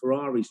Bentleys and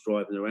Ferraris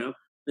driving around.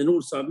 Then all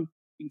of a sudden,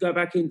 you can go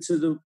back into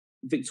the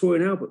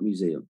Victoria and Albert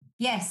Museum.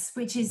 Yes,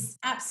 which is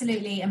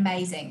absolutely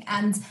amazing.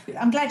 And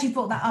I'm glad you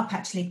brought that up,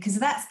 actually, because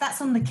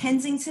that's on the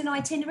Kensington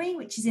itinerary,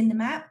 which is in the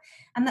map.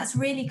 And that's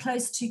really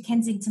close to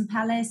Kensington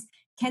Palace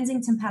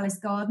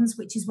Gardens,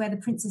 which is where the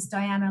Princess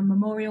Diana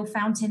Memorial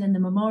Fountain and the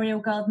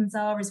Memorial Gardens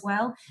are as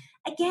well.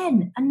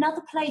 Again,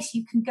 another place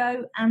you can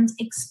go and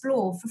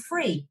explore for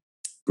free.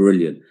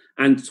 Brilliant.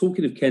 And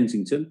talking of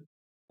Kensington,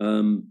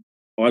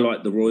 I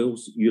like the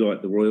Royals. You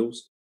like the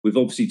Royals. We've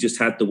obviously just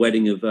had the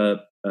wedding of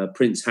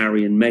Prince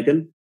Harry and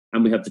Meghan,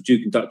 and we have the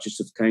Duke and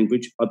Duchess of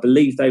Cambridge. I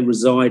believe they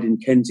reside in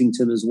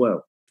Kensington as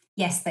well.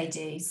 Yes, they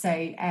do.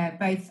 So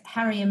both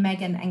Harry and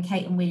Meghan and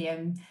Kate and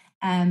William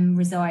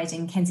reside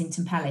in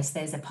Kensington Palace.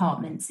 There's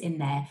apartments in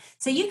there.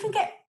 So you can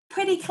get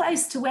pretty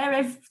close to where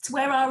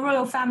our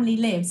royal family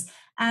lives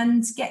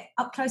and get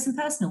up close and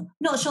personal.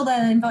 Not sure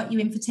they'll invite you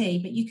in for tea,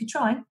 but you could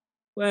try.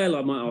 Well,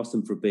 I might ask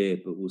them for a beer,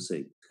 but we'll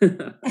see.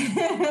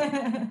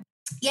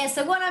 Yeah,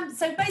 so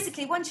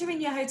basically, once you're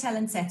in your hotel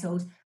and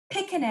settled,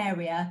 pick an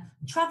area,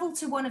 travel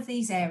to one of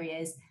these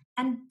areas,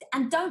 and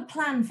don't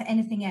plan for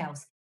anything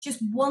else. Just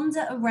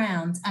wander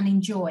around and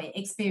enjoy,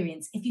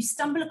 experience. If you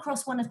stumble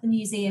across one of the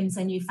museums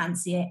and you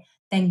fancy it,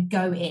 then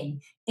go in.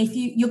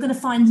 You're going to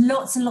find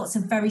lots and lots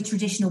of very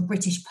traditional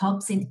British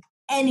pubs in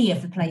any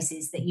of the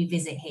places that you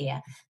visit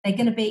here. They're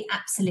going to be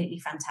absolutely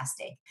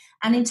fantastic.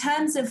 And in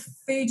terms of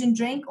food and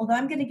drink, although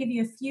I'm going to give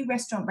you a few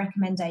restaurant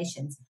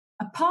recommendations,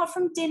 apart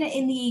from dinner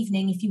in the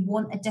evening, if you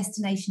want a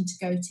destination to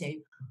go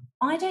to,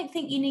 I don't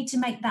think you need to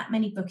make that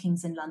many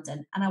bookings in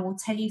London. And I will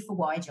tell you for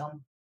why,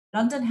 John.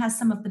 London has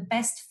some of the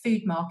best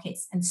food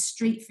markets and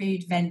street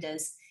food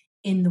vendors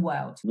in the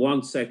world.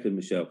 1 second,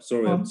 Michelle.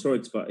 Sorry, I'm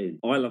sorry to butt in.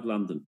 I love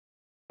London.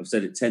 I've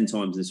said it 10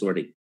 times this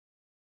already.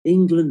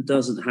 England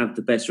doesn't have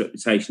the best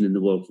reputation in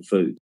the world for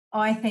food.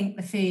 I think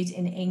the food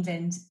in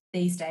England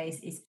these days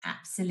is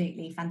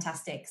absolutely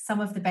fantastic. Some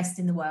of the best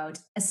in the world,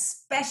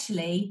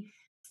 especially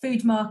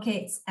food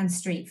markets and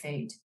street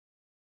food.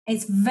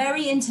 It's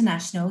very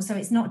international, so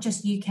it's not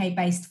just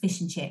UK-based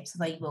fish and chips,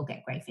 although you will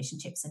get great fish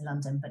and chips in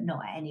London, but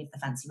not at any of the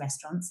fancy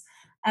restaurants.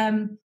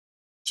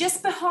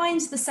 Just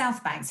behind the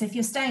South Bank, so if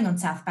you're staying on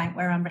South Bank,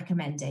 where I'm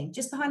recommending,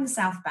 just behind the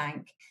South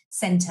Bank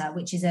Centre,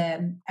 which is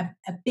a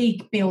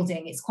big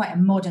building, it's quite a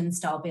modern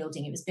style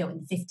building, it was built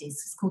in the 50s,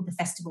 it's called the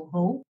Festival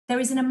Hall. There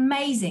is an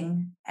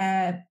amazing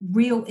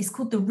it's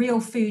called the Real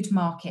Food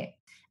Market.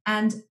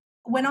 And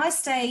when I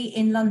stay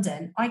in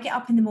London, I get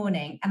up in the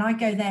morning and I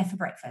go there for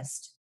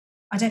breakfast.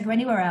 I don't go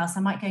anywhere else. I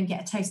might go and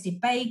get a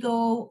toasted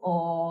bagel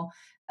or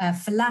a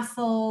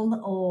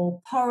falafel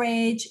or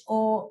porridge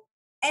or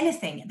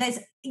anything.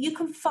 You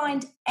can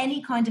find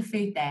any kind of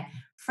food there.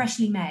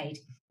 freshly made.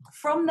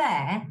 From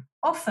there,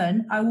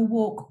 often I will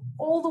walk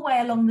all the way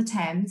along the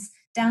Thames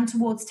down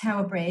towards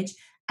Tower Bridge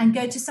and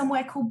go to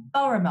somewhere called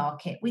Borough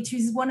Market, which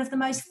is one of the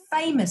most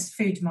famous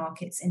food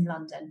markets in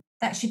London.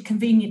 That should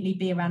conveniently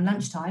be around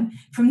lunchtime.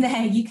 From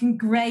there, you can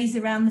graze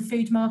around the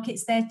food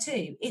markets there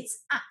too.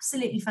 It's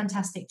absolutely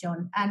fantastic,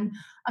 John. And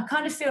I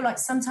kind of feel like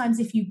sometimes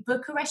if you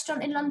book a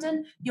restaurant in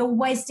London, you're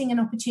wasting an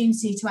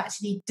opportunity to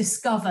actually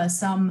discover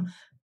some,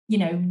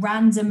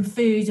 random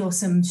food or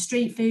some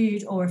street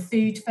food or a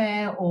food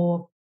fair,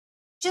 or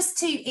just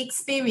to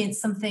experience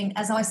something,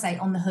 as I say,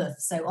 on the hoof,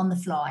 so on the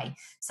fly,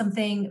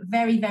 something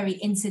very, very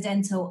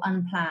incidental,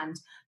 unplanned.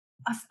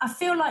 I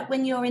feel like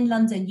when you're in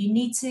London, you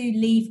need to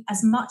leave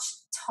as much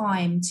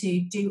time to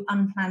do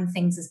unplanned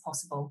things as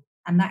possible,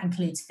 and that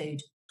includes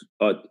food.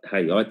 I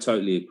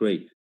totally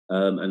agree.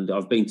 And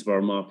I've been to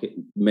Borough Market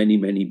many,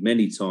 many,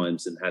 many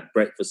times and had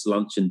breakfast,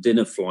 lunch and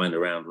dinner flying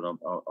around when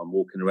I'm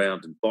walking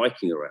around and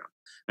biking around.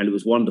 And it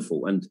was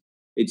wonderful. And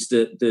it's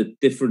the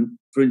different,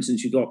 for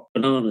instance, you've got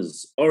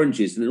bananas,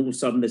 oranges, and then all of a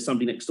sudden there's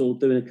somebody next door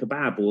doing a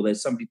kebab, or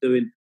there's somebody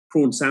doing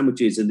prawn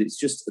sandwiches, and it's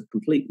just a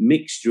complete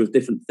mixture of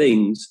different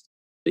things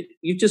that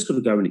you've just got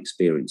to go and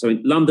experience. I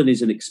mean, London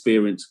is an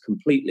experience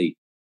completely.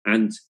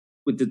 And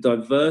with the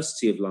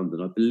diversity of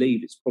London, I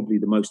believe it's probably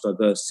the most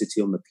diverse city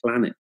on the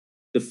planet.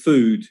 The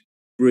food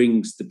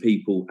brings the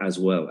people as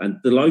well. And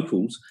the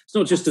locals, it's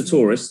not just the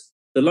tourists,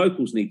 the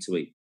locals need to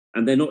eat.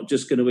 And they're not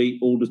just going to eat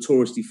all the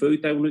touristy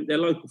food, they will eat their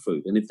local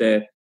food. And if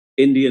they're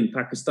Indian,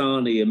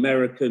 Pakistani,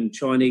 American,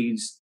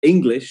 Chinese,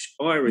 English,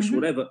 Irish,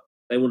 whatever,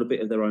 they want a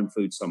bit of their own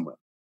food somewhere.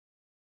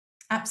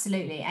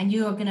 Absolutely. And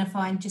you are going to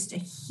find just a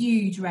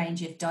huge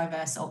range of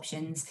diverse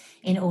options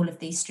in all of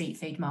these street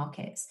food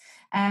markets.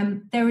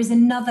 There is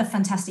another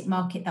fantastic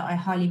market that I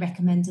highly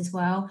recommend as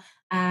well.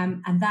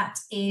 And that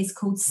is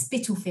called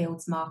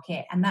Spitalfields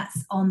Market. And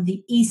that's on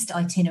the east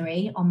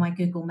itinerary on my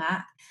Google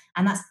map.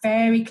 And that's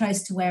very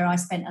close to where I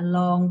spent a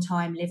long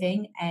time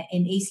living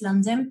in East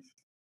London.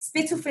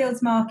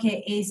 Spitalfields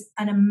Market is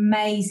an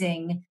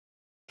amazing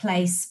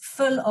place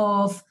full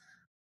of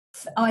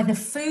either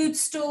food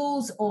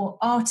stalls or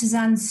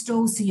artisan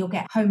stalls. So you'll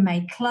get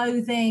homemade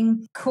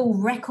clothing, cool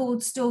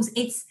record stalls.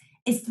 It's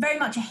very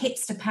much a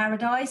hipster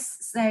paradise.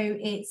 So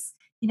it's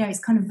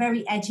kind of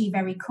very edgy,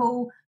 very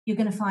cool. You're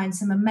going to find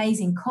some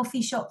amazing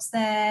coffee shops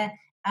there.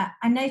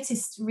 I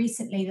noticed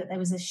recently that there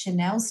was a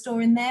Chanel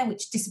store in there,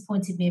 which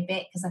disappointed me a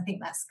bit because I think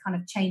that's kind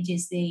of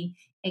changes the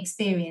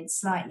experience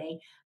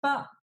slightly.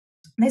 But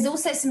there's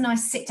also some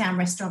nice sit-down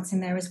restaurants in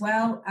there as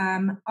well.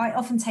 I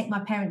often take my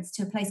parents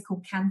to a place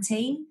called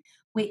Canteen,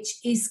 which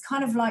is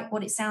kind of like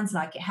what it sounds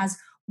like. It has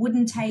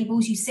wooden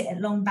tables. You sit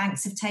at long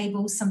banks of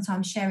tables,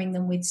 sometimes sharing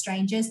them with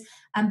strangers.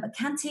 But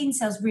Canteen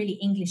sells really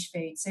English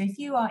food. So if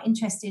you are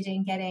interested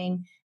in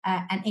getting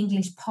an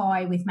English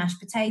pie with mashed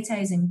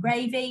potatoes and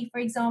gravy, for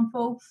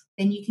example,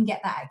 then you can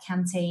get that at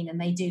Canteen, and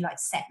they do like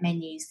set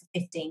menus for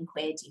 15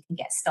 quid. You can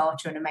get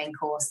starter and a main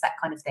course, that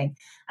kind of thing.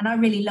 And I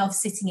really love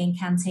sitting in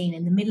Canteen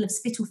in the middle of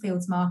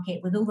Spitalfields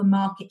Market with all the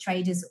market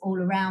traders all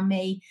around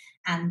me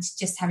and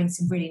just having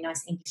some really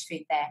nice English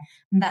food there.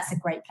 And that's a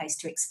great place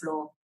to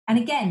explore. And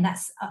again,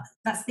 that's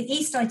the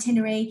east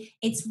itinerary.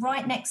 It's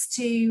right next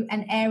to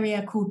an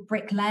area called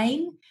Brick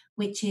Lane,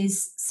 which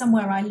is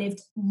somewhere I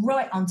lived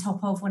right on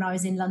top of when I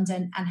was in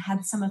London and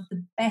had some of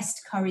the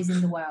best curries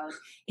in the world.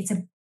 It's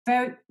a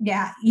very,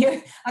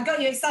 I got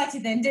you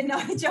excited then, didn't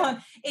I,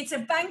 John? It's a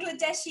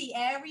Bangladeshi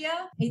area.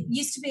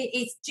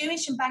 It's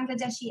Jewish and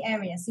Bangladeshi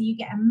area. So you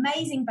get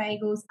amazing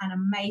bagels and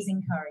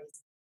amazing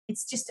curries.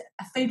 It's just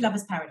a food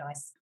lover's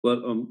paradise.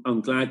 Well,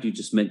 I'm glad you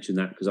just mentioned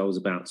that, because I was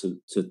about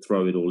to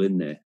throw it all in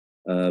there.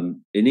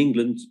 In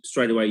England,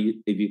 straight away,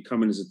 if you're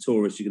coming as a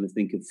tourist, you're going to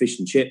think of fish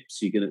and chips.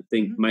 You're going to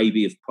think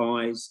maybe of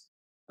pies.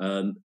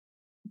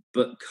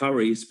 But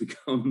curry has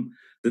become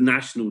the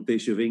national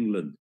dish of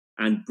England.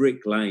 And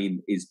Brick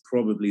Lane is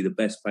probably the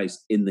best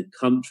place in the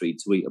country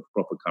to eat a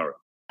proper curry.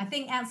 I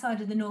think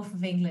outside of the north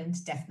of England,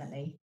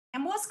 definitely.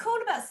 And what's cool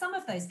about some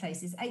of those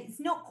places, it's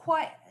not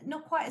quite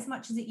as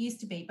much as it used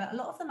to be, but a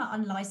lot of them are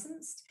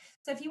unlicensed.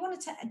 So if you want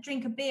to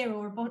drink a beer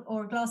or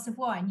a glass of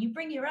wine, you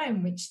bring your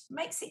own, which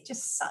makes it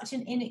just such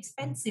an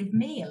inexpensive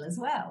meal as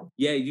well.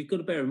 Yeah, you've got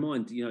to bear in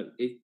mind,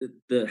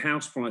 the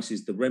house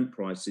prices, the rent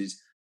prices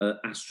are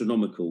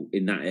astronomical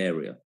in that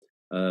area.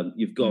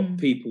 You've got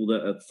people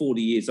that are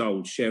 40 years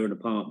old sharing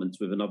apartments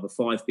with another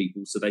 5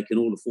 people so they can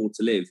all afford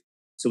to live.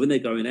 So when they're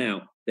going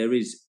out, there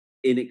is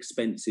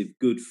inexpensive,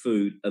 good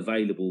food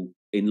available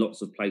in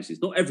lots of places.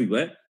 Not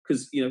everywhere,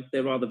 because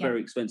there are the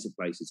very expensive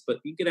places, but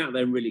you get out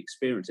there and really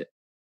experience it.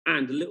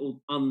 And a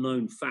little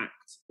unknown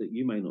fact that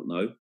you may not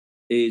know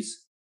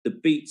is the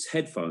Beats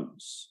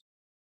headphones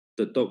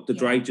that Dr.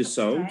 Dre just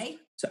sold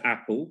to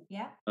Apple.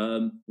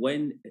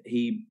 When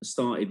he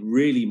started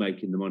really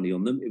making the money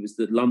on them, it was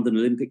the London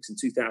Olympics in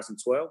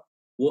 2012.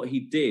 What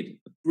he did,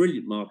 a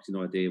brilliant marketing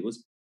idea,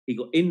 was he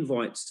got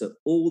invites to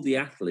all the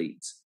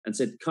athletes and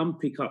said, come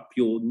pick up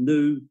your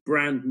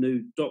brand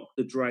new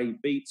Dr. Dre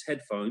Beats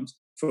headphones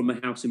from a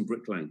house in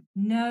Brick Lane.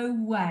 No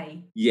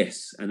way.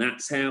 Yes, and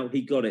that's how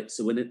he got it.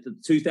 So when at the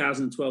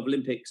 2012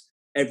 Olympics,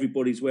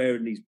 everybody's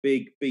wearing these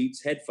big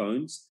Beats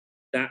headphones,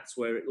 that's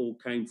where it all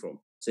came from.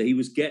 So he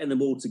was getting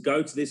them all to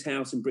go to this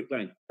house in Brick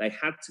Lane. They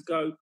had to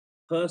go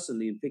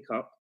personally and pick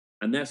up,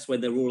 and that's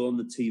when they're all on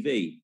the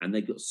TV, and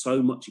they got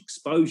so much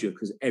exposure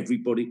because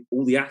everybody,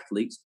 all the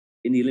athletes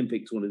in the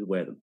Olympics wanted to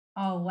wear them.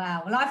 Oh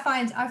wow! Well, I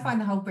find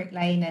the whole Brick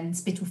Lane and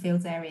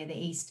Spitalfields area, the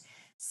East,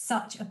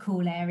 such a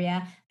cool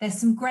area. There's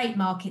some great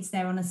markets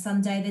there on a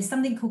Sunday. There's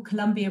something called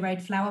Columbia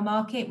Road Flower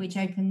Market, which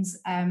opens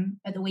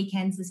at the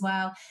weekends as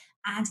well.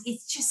 And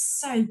it's just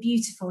so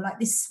beautiful. Like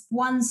this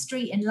one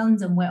street in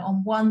London where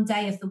on one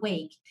day of the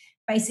week,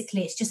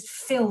 basically it's just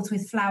filled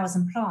with flowers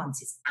and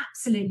plants. It's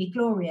absolutely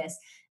glorious.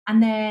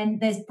 And then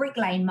there's Brick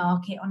Lane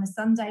Market on a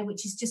Sunday,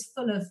 which is just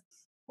full of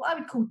what I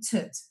would call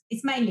toot.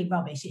 It's mainly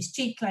rubbish. It's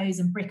cheap clothes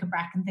and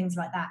bric-a-brac and things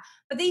like that.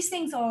 But these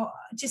things are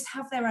just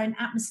have their own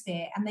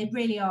atmosphere, and they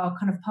really are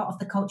kind of part of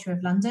the culture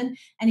of London.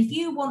 And if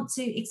you want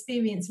to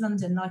experience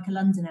London like a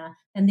Londoner,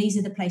 then these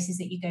are the places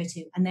that you go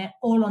to, and they're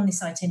all on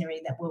this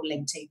itinerary that we'll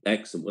link to.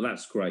 Excellent. Well,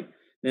 that's great.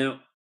 Now,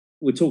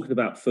 we're talking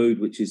about food,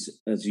 which is,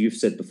 as you've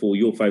said before,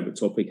 your favourite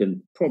topic,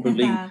 and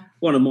probably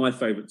one of my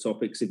favourite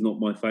topics, if not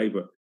my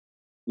favourite.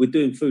 We're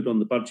doing food on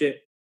the budget.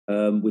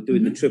 We're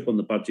doing the trip on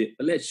the budget,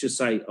 but let's just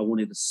say I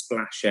wanted to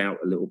splash out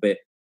a little bit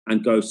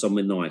and go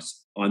somewhere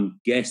nice. I'm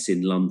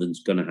guessing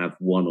London's going to have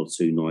one or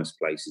two nice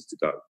places to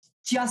go.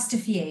 Just a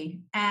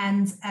few.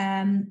 And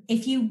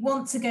if you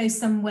want to go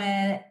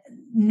somewhere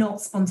not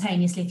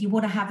spontaneously, if you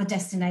want to have a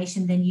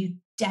destination, then you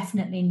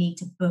definitely need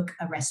to book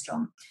a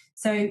restaurant.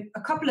 So a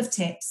couple of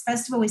tips.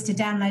 First of all is to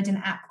download an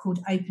app called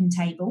Open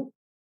Table.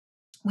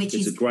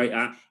 It's a great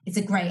app. It's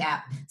a great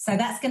app. So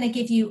that's going to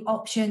give you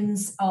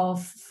options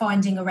of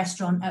finding a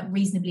restaurant at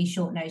reasonably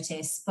short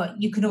notice,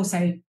 but you could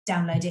also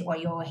download it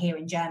while you're here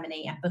in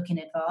Germany and book in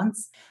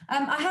advance.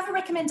 I have a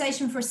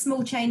recommendation for a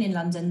small chain in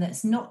London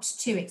that's not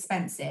too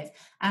expensive.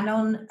 And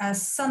on a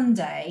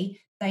Sunday,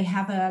 they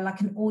have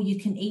an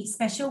all-you-can-eat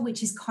special,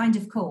 which is kind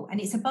of cool.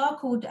 And it's a bar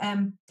called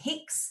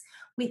Pix,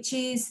 which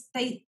is,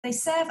 they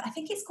serve, I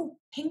think it's called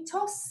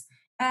Pintos.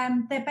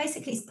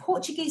 It's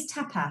Portuguese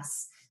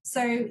tapas.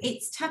 So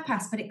it's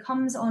tapas, but it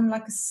comes on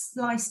like a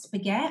sliced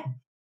baguette.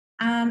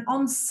 And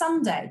on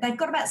Sunday, they've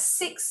got about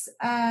six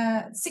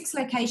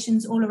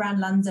locations all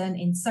around London,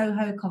 in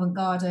Soho, Covent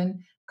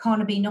Garden,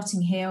 Carnaby,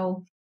 Notting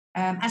Hill.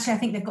 Actually, I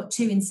think they've got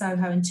 2 in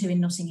Soho and 2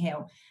 in Notting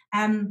Hill.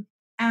 And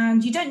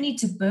you don't need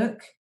to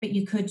book, but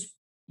you could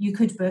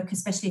book,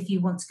 especially if you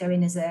want to go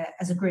in as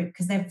a group,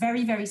 because they're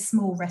very, very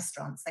small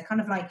restaurants. They're kind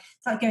of like,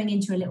 it's like going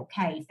into a little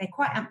cave. They're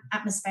quite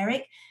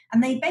atmospheric,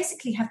 and they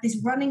basically have this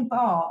running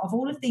bar of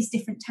all of these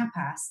different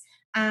tapas.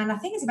 And I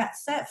think it's about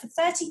for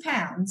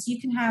 £30, you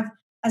can have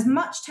as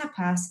much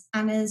tapas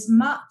and as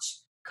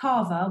much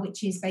cava,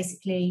 which is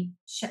basically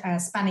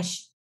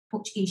Spanish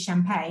Portuguese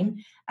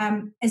champagne,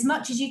 as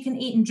much as you can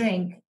eat and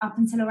drink up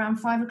until around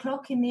 5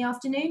 o'clock in the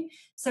afternoon.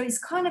 So it's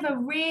kind of a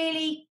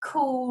really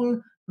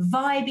cool,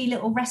 vibey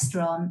little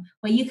restaurant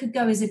where you could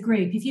go as a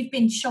group. If you've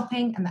been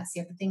shopping, and that's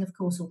the other thing, of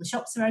course, all the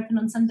shops are open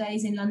on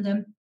Sundays in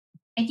London.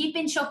 If you've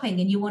been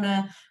shopping and you want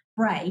to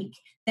break,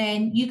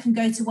 then you can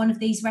go to one of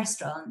these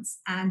restaurants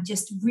and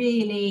just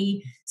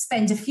really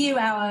spend a few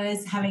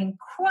hours having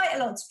quite a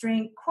lot to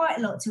drink, quite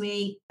a lot to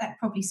eat. That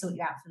probably sort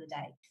you out for the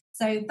day.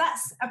 So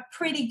that's a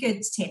pretty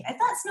good tip. And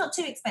that's not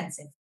too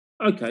expensive.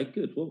 Okay,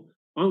 good. Well,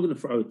 I'm going to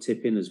throw a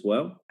tip in as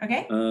well.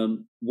 Okay.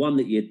 One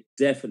that you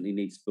definitely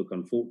need to book,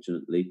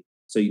 unfortunately.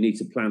 So you need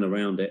to plan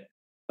around it.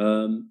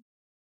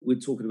 We're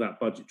talking about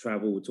budget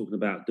travel. We're talking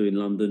about doing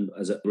London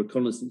as a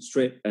reconnaissance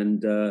trip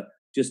and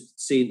just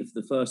seeing it for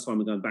the first time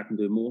and going back and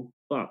doing more.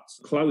 But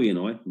Chloe and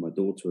I, my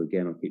daughter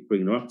again, I keep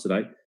bringing her up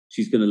today.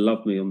 She's going to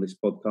love me on this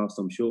podcast,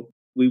 I'm sure.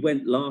 We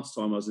went last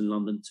time I was in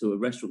London to a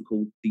restaurant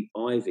called The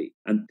Ivy.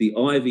 And The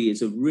Ivy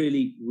is a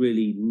really,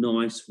 really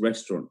nice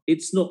restaurant.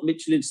 It's not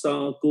Michelin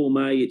star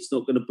gourmet. It's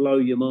not going to blow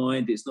your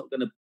mind. It's not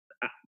going to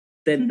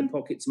dent the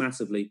pockets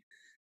massively.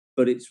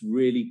 But it's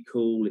really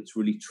cool. It's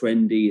really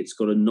trendy. It's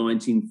got a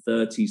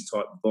 1930s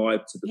type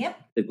vibe to them. Yep.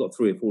 They've got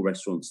 3 or 4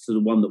 restaurants. To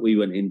the one that we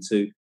went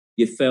into,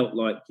 you felt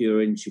like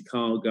you're in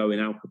Chicago in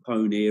Al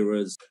Capone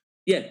eras.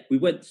 Yeah, we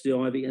went to The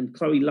Ivy and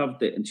Chloe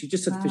loved it. And she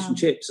just had fish and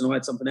chips and I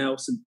had something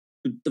else. And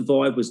the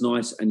vibe was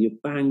nice. And you're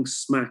bang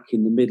smack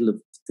in the middle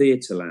of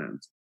theatre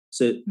land.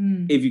 So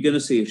if you're going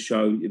to see a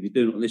show, if you're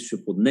doing it on this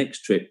trip or the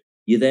next trip,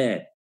 you're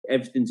there.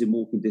 Everything's in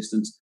walking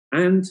distance.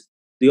 And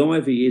The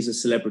Ivy is a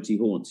celebrity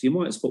haunt. So you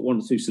might spot 1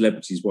 or 2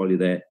 celebrities while you're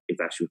there, if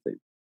that's your thing.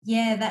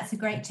 Yeah, that's a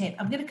great tip.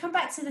 I'm going to come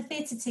back to the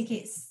theatre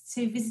tickets,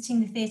 to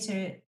visiting the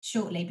theatre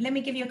shortly. But let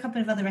me give you a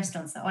couple of other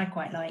restaurants that I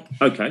quite like.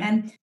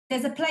 Okay.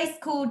 There's a place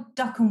called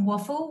Duck and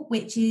Waffle,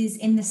 which is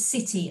in the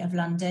city of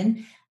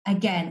London.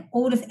 Again,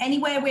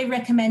 anywhere we're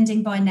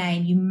recommending by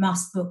name, you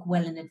must book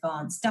well in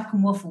advance. Duck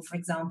and Waffle, for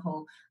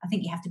example, I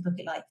think you have to book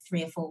it like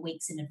 3 or 4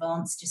 weeks in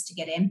advance just to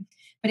get in.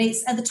 But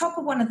it's at the top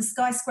of one of the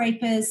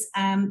skyscrapers.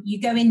 You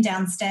go in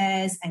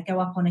downstairs and go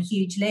up on a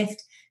huge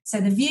lift.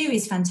 So the view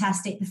is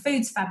fantastic. The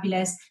food's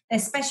fabulous. Their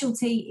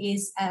specialty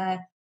is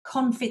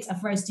confit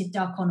of roasted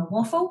duck on a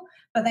waffle,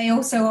 but they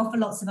also offer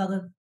lots of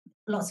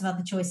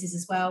other choices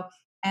as well.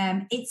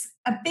 It's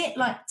a bit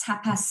like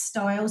tapas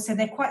style, so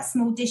they're quite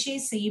small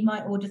dishes, so you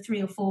might order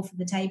 3 or 4 for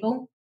the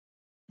table.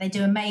 They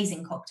do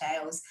amazing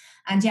cocktails,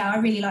 and I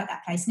really like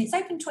that place, and it's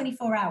open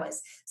 24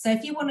 hours. So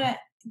if you want to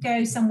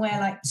go somewhere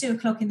like 2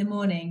 o'clock in the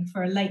morning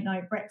for a late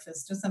night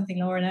breakfast or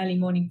something, or an early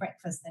morning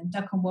breakfast, then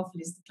Duck and Waffle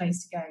is the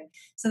place to go.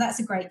 So that's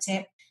a great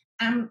tip.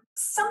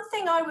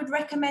 Something I would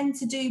recommend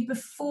to do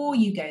before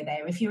you go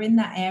there, if you're in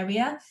that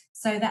area,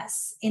 so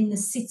that's in the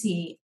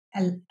city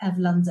of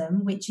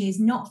London, which is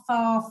not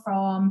far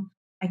from,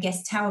 I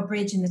guess, Tower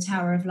Bridge and the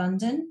Tower of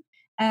London,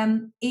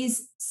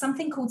 is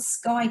something called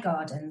Sky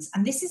Gardens.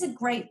 And this is a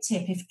great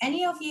tip. If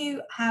any of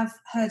you have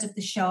heard of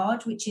the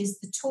Shard, which is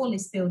the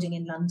tallest building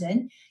in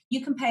London,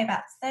 you can pay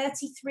about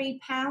 £33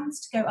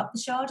 to go up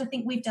the Shard. I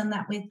think we've done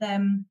that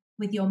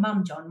with your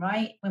mum, John,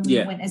 right? When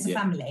we went as a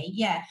family.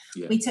 Yeah,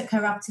 we took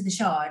her up to the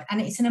Shard,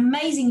 and it's an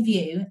amazing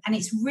view and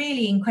it's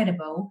really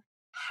incredible.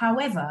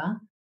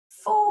 However,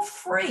 for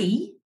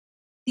free,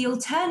 the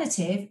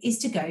alternative is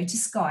to go to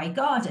Sky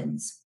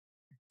Gardens.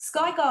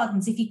 Sky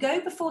Gardens, if you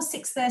go before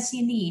 6:30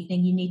 in the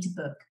evening, you need to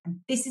book. And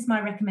this is my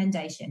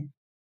recommendation.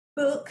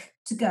 Book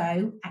to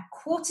go at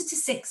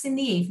 5:45 in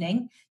the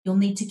evening. You'll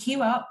need to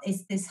queue up.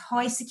 There's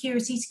high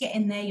security to get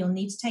in there. You'll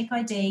need to take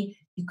ID.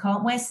 You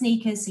can't wear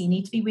sneakers, so you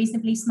need to be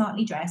reasonably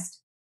smartly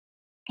dressed.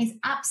 It's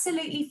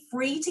absolutely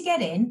free to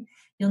get in.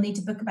 You'll need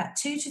to book about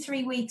 2 to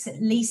 3 weeks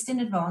at least in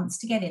advance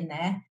to get in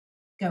there.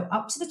 Go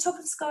up to the top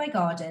of Sky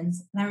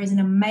Gardens. There is an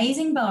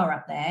amazing bar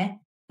up there.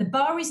 The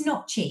bar is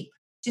not cheap.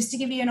 Just to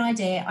give you an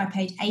idea, I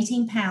paid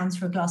 £18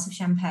 for a glass of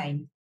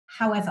champagne.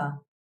 However,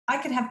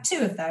 I could have 2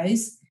 of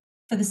those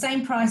for the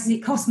same price as it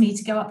cost me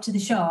to go up to the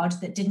Shard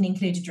that didn't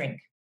include a drink.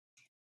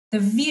 The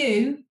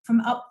view from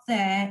up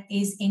there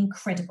is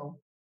incredible.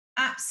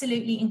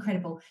 Absolutely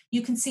incredible.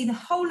 You can see the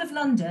whole of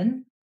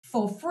London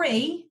for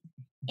free,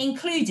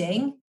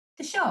 including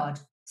the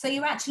Shard. So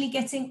you're actually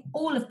getting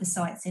all of the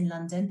sites in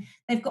London.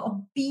 They've got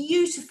a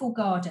beautiful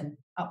garden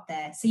up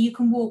there. So you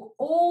can walk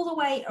all the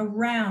way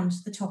around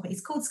the top. It's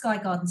called Sky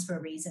Gardens for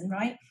a reason,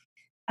 right?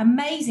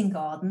 Amazing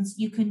gardens.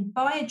 You can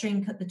buy a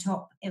drink at the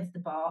top of the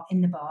bar,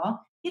 in the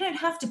bar. You don't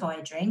have to buy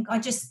a drink. I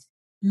just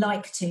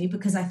like to,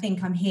 because I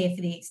think I'm here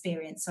for the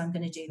experience. So I'm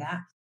going to do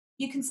that.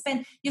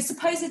 You're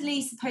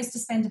supposedly supposed to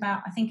spend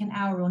about, I think, an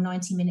hour or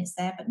 90 minutes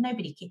there, but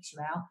nobody kicks you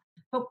out.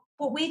 But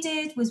what we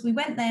did was we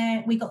went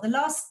there, we got the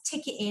last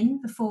ticket in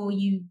before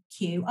you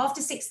queue. After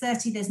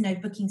 6:30, there's no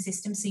booking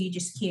system, so you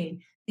just queue.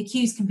 The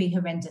queues can be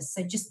horrendous,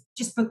 so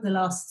just book the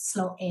last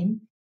slot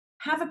in.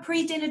 Have a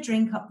pre-dinner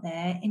drink up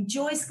there,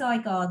 enjoy Sky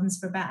Gardens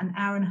for about an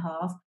hour and a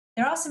half.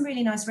 There are some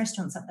really nice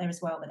restaurants up there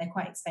as well, but they're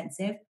quite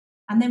expensive.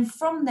 And then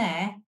from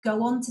there,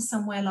 go on to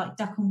somewhere like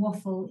Duck and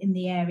Waffle in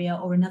the area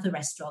or another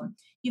restaurant.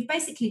 You've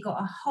basically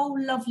got a whole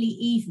lovely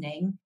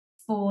evening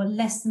for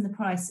less than the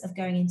price of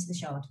going into the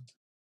Shard.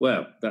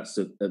 Well, that's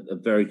a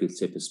very good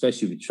tip,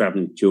 especially with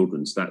travelling with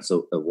children. So that's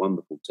a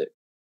wonderful tip.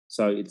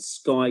 So it's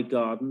Sky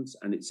Gardens,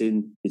 and it's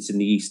in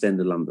the East End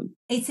of London.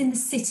 It's in the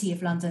city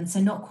of London, so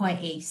not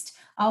quite east.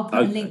 I'll put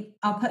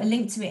a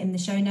link to it in the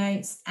show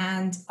notes,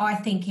 and I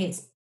think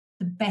it's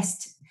the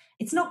best.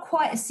 It's not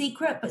quite a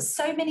secret, but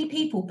so many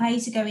people pay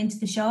to go into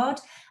the Shard,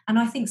 and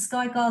I think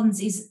Sky Gardens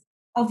is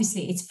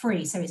obviously it's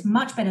free, so it's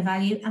much better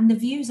value, and the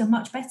views are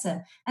much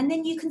better. And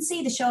then you can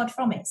see the Shard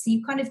from it, so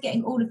you're kind of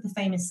getting all of the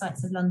famous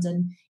sites of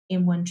London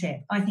in one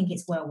trip. I think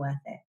it's well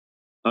worth it.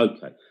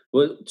 Okay.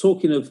 Well,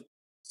 talking of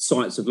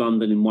sites of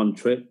London in one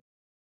trip,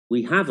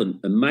 we haven't,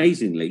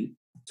 amazingly,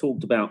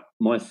 talked about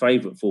my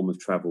favourite form of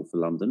travel for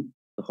London,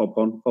 the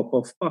hop-on,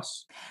 hop-off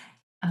bus.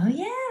 Oh,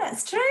 yeah,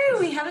 that's true.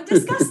 We haven't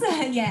discussed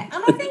that yet.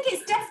 And I think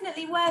it's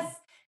definitely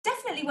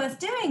worth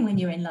doing when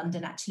you're in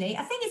London, actually.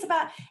 I think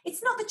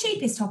it's not the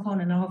cheapest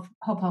hop-on and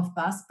hop-off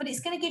bus, but it's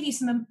going to give you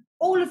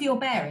all of your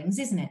bearings,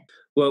 isn't it?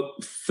 Well,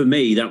 for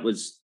me, that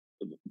was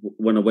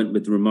when I went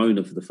with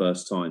Ramona for the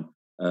first time,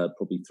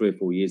 probably 3 or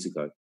 4 years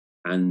ago.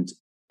 And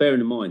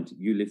bearing in mind,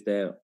 you live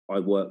there, I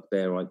work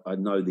there, I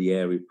know the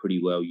area pretty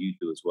well, you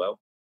do as well.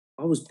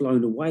 I was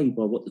blown away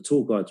by what the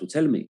tour guides were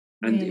telling me.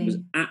 And It was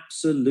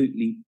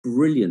absolutely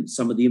brilliant,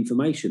 some of the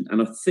information.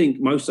 And I think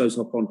most of those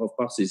hop-on, hop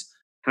buses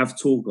have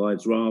tour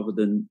guides rather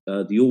than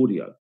the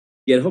audio.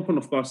 Yeah, the hop-on,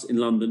 hop bus in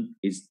London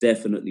is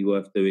definitely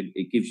worth doing.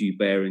 It gives you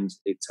bearings.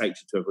 It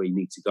takes you to wherever you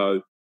need to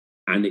go.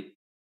 And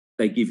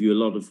they give you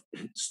a lot of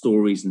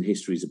stories and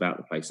histories about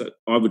the place. So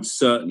I would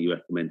certainly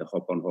recommend a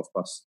hop-on, hop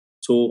bus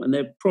tour. And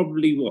they're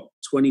probably,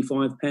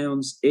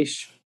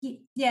 £25-ish?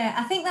 Yeah,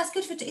 I think that's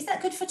good is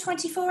that good for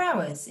 24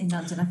 hours in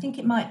London? I think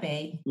it might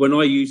be. When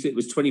I used it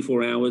was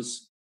 24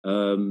 hours.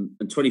 and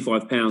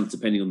 £25,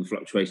 depending on the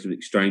fluctuation of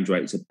exchange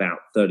rate, it's about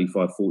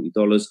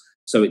 $35-40.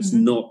 So it's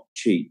not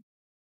cheap,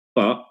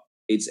 but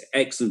it's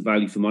excellent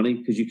value for money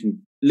because you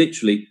can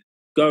literally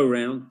go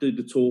around, do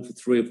the tour for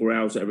 3 or 4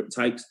 hours, whatever it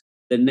takes.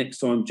 Then next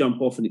time,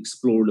 jump off and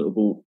explore a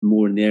little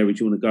more in the areas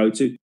you want to go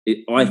to.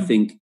 I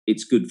think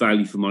it's good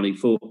value for money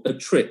for a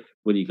trip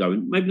when you're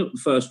going. Maybe not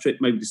the first trip,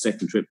 maybe the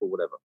second trip or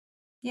whatever.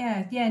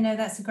 Yeah, no,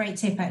 that's a great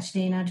tip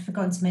actually, and I'd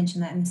forgotten to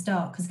mention that in the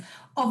start because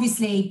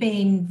obviously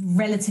being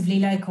relatively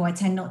local, I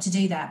tend not to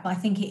do that, but I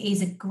think it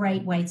is a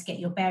great way to get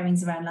your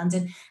bearings around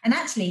London. And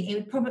actually, it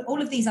would probably,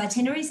 all of these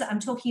itineraries that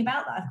I'm talking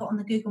about that I've got on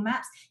the Google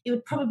Maps, it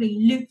would probably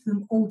loop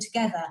them all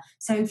together.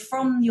 So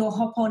from your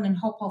hop on and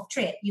hop off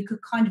trip, you could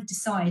kind of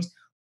decide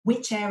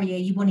which area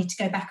you wanted to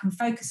go back and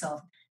focus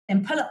on.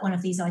 Then pull up one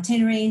of these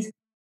itineraries,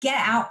 get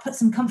out, put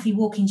some comfy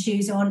walking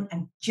shoes on,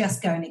 and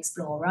just go and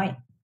explore, right?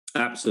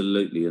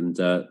 Absolutely, and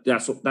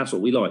that's what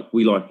we like.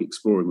 We like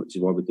exploring, which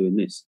is why we're doing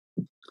this.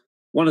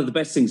 One of the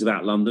best things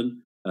about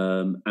London,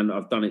 and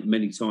I've done it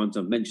many times.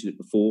 I've mentioned it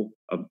before,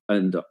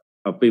 and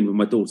I've been with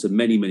my daughter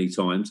many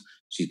times.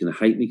 She's going to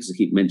hate me because I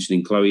keep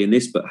mentioning Chloe in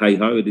this, but hey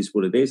ho, it is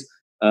what it is.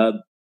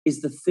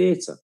 Is the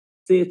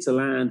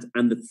Theatreland,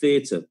 and the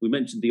theatre. We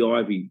mentioned the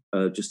Ivy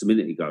just a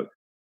minute ago,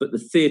 but the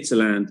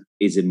Theatreland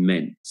is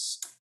immense.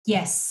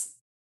 Yes.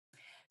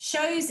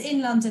 Shows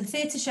in London,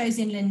 theatre shows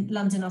in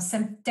London are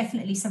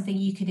definitely something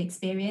you could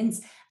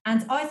experience.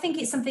 And I think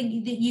it's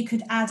something that you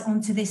could add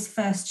onto this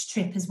first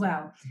trip as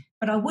well.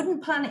 But I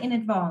wouldn't plan it in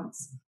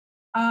advance.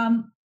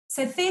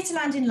 So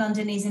Theatreland in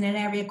London is in an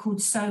area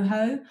called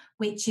Soho,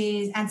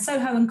 and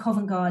Soho and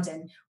Covent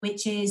Garden,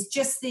 which is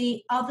just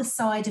the other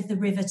side of the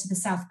river to the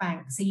South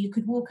Bank. So you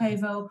could walk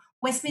over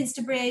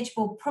Westminster Bridge,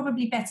 or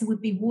probably better would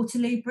be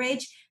Waterloo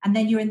Bridge, and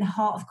then you're in the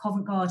heart of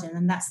Covent Garden,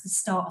 and that's the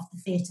start of the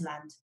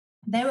Theatreland.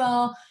 There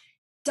are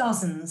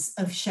dozens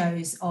of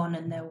shows on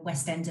in the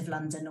West End of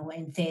London or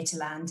in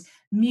Theatreland,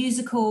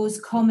 musicals,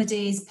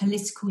 comedies,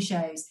 political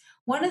shows.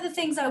 One of the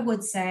things I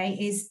would say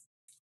is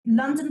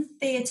London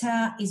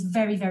theatre is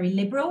very, very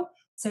liberal.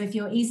 So if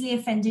you're easily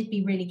offended,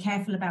 be really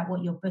careful about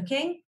what you're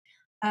booking.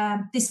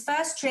 This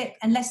first trip,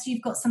 unless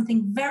you've got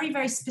something very,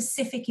 very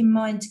specific in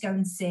mind to go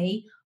and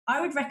see, I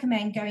would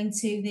recommend going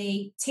to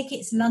the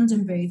Tickets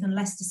London booth on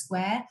Leicester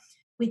Square,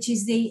 which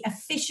is the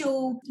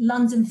official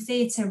London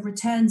Theatre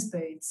returns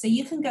booth. So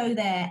you can go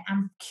there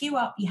and queue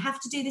up. You have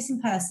to do this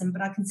in person,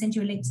 but I can send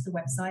you a link to the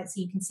website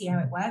so you can see how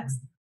it works.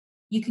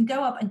 You can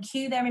go up and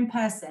queue there in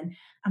person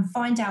and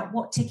find out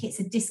what tickets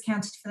are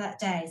discounted for that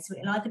day. So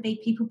it'll either be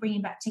people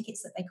bringing back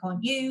tickets that they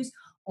can't use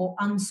or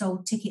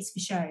unsold tickets for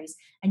shows.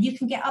 And you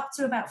can get up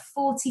to about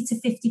 40 to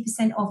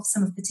 50% off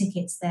some of the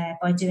tickets there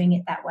by doing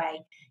it that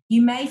way.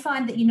 You may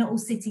find that you're not all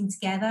sitting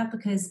together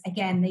because,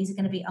 again, these are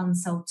going to be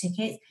unsold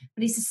tickets,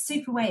 but it's a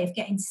super way of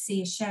getting to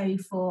see a show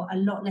for a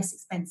lot less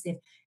expensive.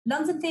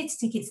 London theatre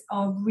tickets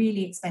are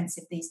really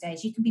expensive these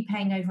days. You can be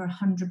paying over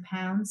 £100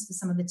 for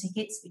some of the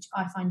tickets, which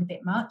I find a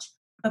bit much.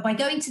 But by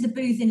going to the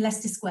booth in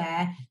Leicester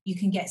Square, you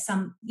can get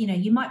some,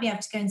 you might be able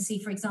to go and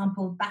see, for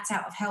example, Bat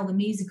Out of Hell, the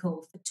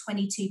musical, for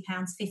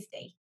 £22.50,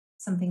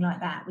 something like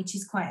that, which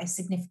is quite a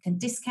significant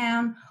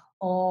discount.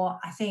 Or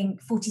I think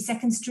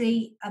 42nd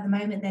Street, at the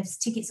moment, there's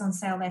tickets on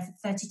sale there for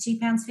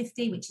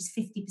 £32.50, which is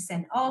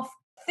 50% off.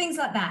 Things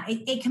like that.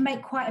 It can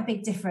make quite a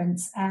big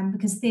difference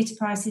because theatre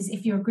prices,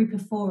 if you're a group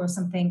of 4 or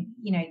something,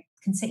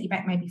 can set you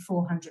back maybe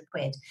 £400.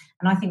 And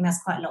I think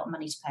that's quite a lot of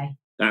money to pay.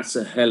 That's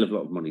a hell of a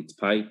lot of money to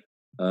pay.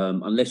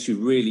 Unless you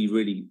really,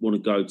 really want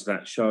to go to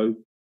that show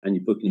and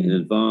you're booking it in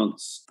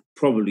advance,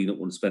 probably not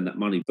want to spend that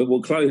money. But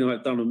what Chloe and I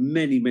have done on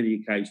many, many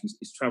occasions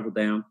is travel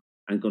down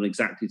and gone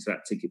exactly to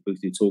that ticket booth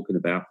you're talking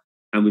about.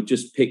 And we've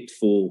just picked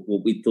for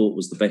what we thought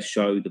was the best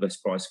show, the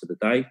best price for the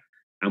day.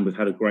 And we've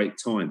had a great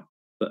time.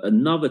 But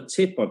another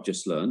tip I've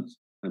just learned,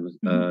 and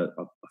I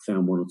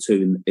found one or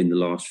two in the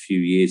last few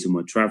years of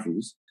my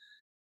travels,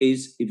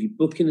 is if you're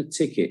booking a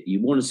ticket,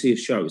 you want to see a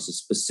show, it's a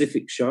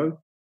specific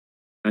show,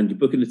 and you're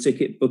booking a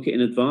ticket, book it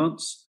in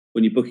advance.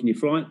 When you're booking your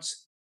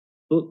flights,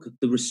 book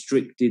the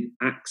restricted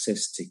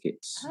access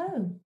tickets.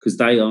 Because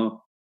they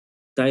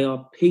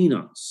are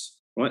peanuts,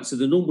 right? So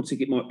the normal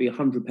ticket might be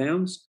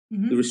 £100.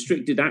 The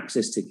restricted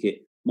access ticket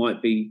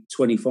might be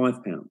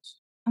 £25.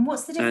 And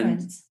what's the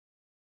difference?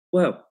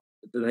 Well,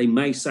 they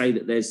may say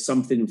that there's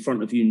something in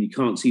front of you and you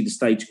can't see the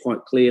stage quite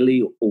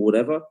clearly or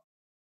whatever.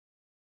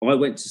 I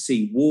went to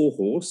see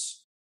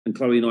Warhorse, and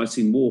Chloe and I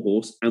seen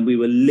Warhorse, and we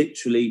were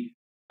literally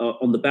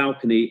on the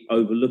balcony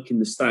overlooking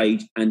the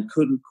stage and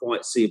couldn't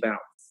quite see about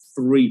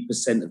 3%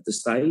 of the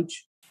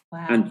stage.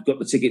 Wow. And got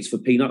the tickets for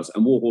peanuts,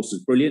 and Warhorse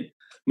was brilliant.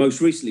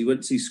 Most recently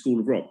went to see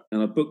School of Rock,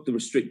 and I booked the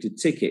restricted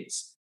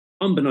tickets.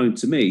 Unbeknown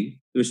to me,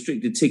 the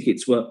restricted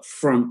tickets were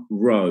front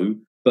row,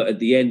 but at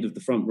the end of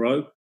the front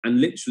row. And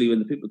literally when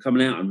the people are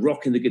coming out and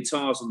rocking the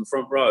guitars on the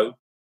front row,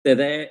 they're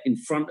there in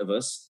front of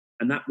us.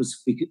 And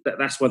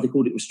that's why they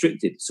called it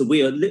restricted. So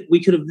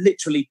we could have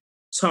literally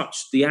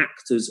touched the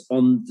actors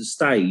on the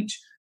stage,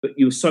 but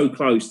you were so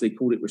close, they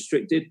called it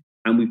restricted.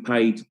 And we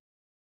paid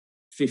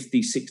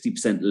 50,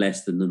 60%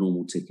 less than the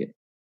normal ticket.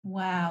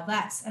 Wow,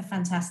 that's a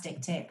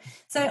fantastic tip.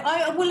 So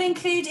I will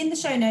include in the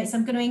show notes,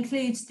 I'm going to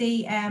include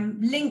the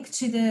link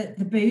to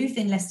the booth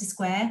in Leicester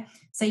Square,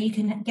 so you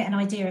can get an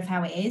idea of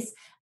how it is,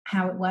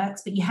 how it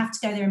works, but you have to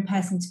go there in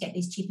person to get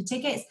these cheaper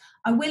tickets.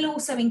 I will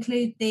also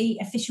include the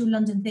official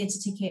London Theatre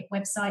Ticket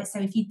website, so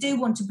if you do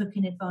want to book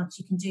in advance,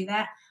 you can do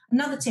that.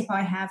 Another tip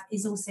I have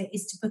is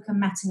to book a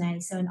matinee,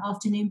 so an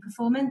afternoon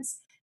performance,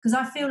 because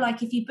I feel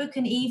like if you book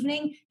an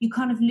evening, you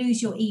kind of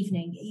lose your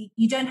evening.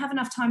 You don't have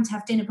enough time to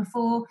have dinner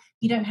before,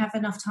 you don't have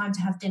enough time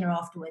to have dinner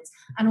afterwards.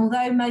 And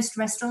although most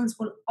restaurants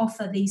will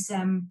offer these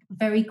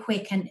very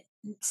quick and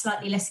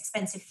slightly less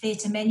expensive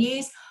theatre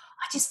menus,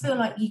 I just feel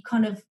like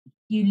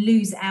you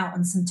lose out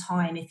on some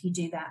time if you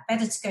do that.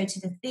 Better to go to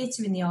the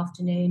theatre in the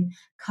afternoon,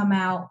 come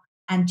out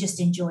and just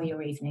enjoy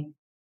your evening.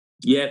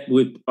 Yeah,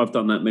 I've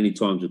done that many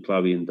times with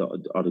Chloe, and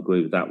I'd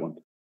agree with that one.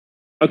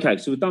 Okay,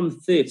 so we've done the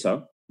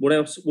theatre. What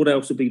else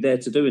would be there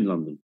to do in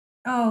London?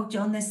 Oh,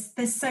 John,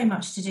 there's so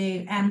much to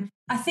do.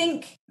 I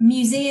think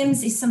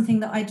museums is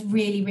something that I'd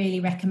really, really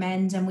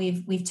recommend, and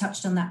we've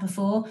touched on that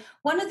before.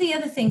 One of the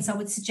other things I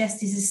would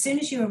suggest is, as soon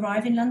as you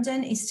arrive in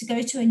London, is to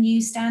go to a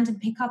newsstand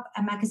and pick up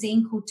a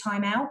magazine called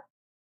Time Out.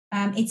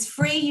 It's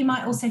free. You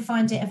might also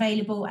find it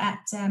available at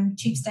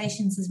tube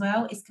stations as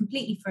well. It's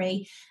completely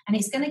free, and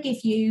it's going to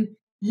give you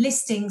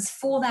listings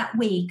for that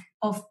week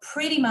of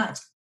pretty much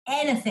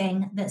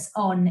anything that's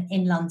on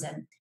in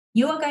London.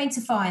 You are going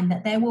to find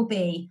that there will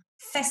be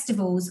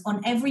festivals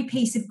on every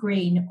piece of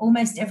green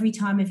almost every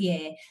time of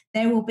year.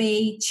 There will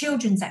be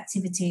children's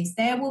activities.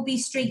 There will be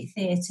street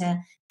theatre.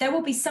 There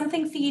will be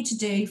something for you to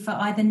do for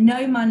either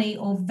no money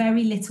or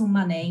very little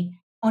money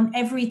on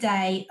every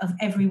day of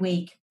every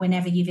week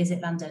whenever you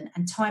visit London.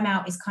 And Time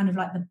Out is kind of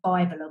like the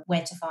Bible of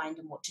where to find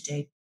and what to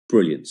do.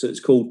 Brilliant. So it's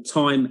called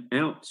Time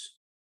Out,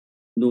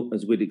 not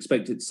as we'd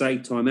expect it to say,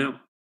 Time Out,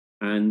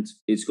 and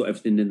it's got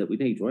everything in that we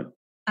need, right?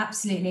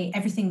 Absolutely,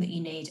 everything that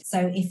you need.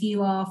 So if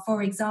you are,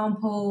 for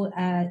example,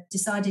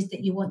 decided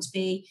that you want to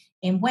be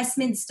in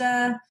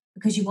Westminster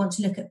because you want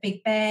to look at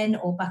Big Ben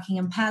or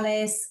Buckingham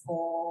Palace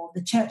or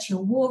the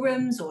Churchill War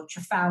Rooms or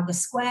Trafalgar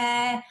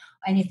Square,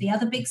 or any of the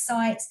other big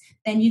sites,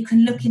 then you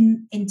can look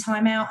in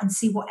Time Out and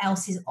see what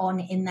else is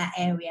on in that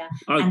area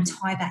and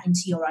tie that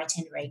into your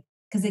itinerary.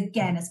 Because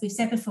again, as we've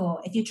said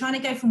before, if you're trying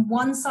to go from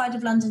one side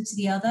of London to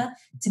the other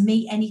to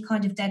meet any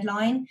kind of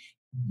deadline,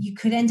 you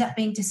could end up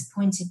being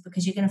disappointed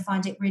because you're going to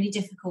find it really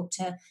difficult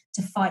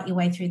to fight your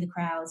way through the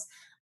crowds.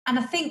 And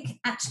I think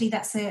actually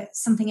that's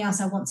something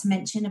else I want to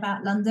mention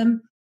about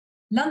London.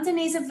 London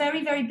is a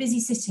very, very busy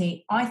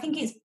city. I think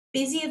it's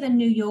busier than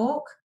New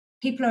York.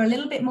 People are a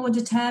little bit more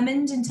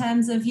determined in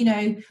terms of,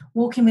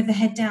 walking with the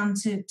head down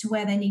to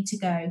where they need to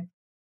go.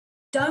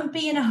 Don't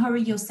be in a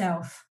hurry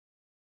yourself.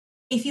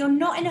 If you're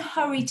not in a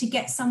hurry to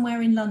get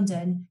somewhere in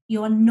London,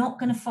 you are not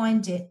going to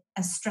find it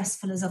as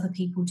stressful as other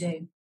people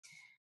do.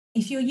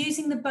 If you're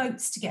using the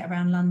boats to get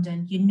around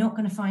London, you're not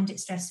going to find it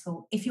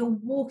stressful. If you're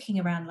walking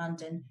around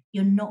London,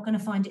 you're not going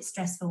to find it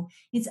stressful.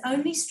 It's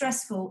only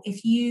stressful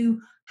if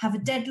you have a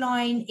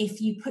deadline, if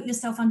you put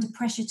yourself under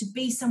pressure to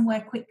be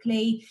somewhere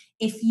quickly,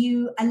 if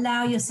you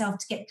allow yourself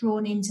to get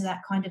drawn into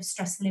that kind of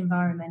stressful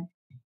environment.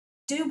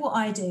 Do what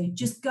I do.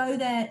 Just go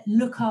there,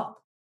 look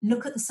up,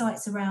 look at the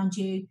sights around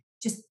you,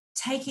 just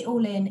take it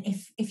all in.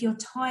 If you're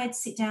tired,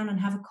 sit down and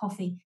have a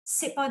coffee.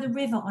 Sit by the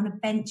river on a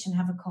bench and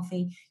have a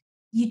coffee.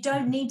 You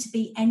don't need to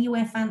be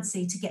anywhere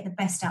fancy to get the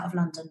best out of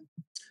London.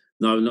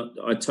 No,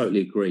 I totally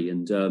agree.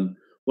 And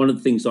one of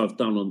the things I've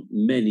done on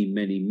many,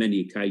 many, many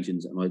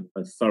occasions, and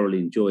I thoroughly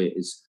enjoy it,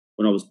 is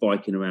when I was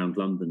biking around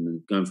London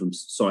and going from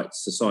site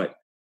to site,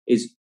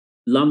 is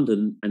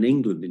London and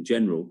England in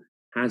general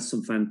has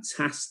some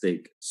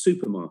fantastic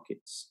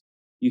supermarkets.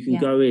 You can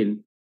go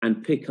in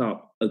and pick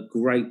up a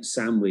great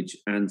sandwich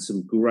and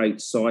some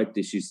great side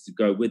dishes to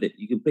go with it.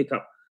 You can pick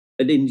up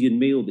an Indian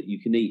meal that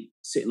you can eat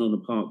sitting on a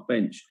park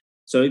bench.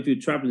 So if you're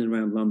travelling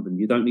around London,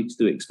 you don't need to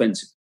do it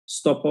expensive.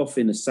 Stop off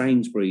in a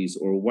Sainsbury's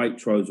or a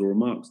Waitrose or a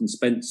Marks and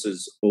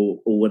Spencer's or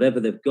whatever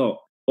they've got.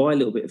 Buy a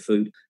little bit of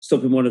food.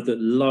 Stop in one of the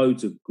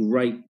loads of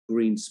great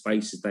green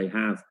spaces they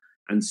have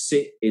and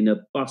sit in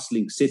a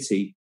bustling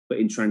city, but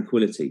in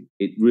tranquility.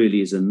 It really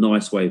is a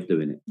nice way of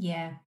doing it.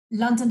 Yeah.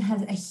 London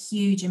has a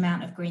huge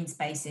amount of green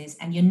spaces,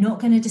 and you're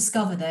not going to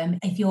discover them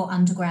if you're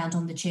underground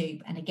on the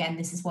tube. And again,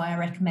 this is why I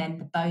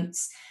recommend the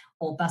boats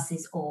or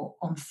buses or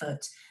on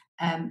foot.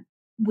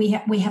 We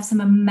have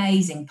some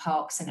amazing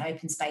parks and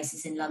open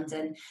spaces in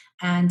London,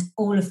 and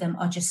all of them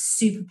are just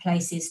super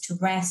places to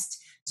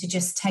rest, to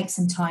just take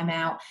some time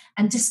out.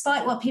 And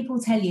despite what people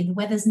tell you, the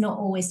weather's not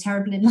always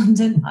terrible in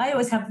London. I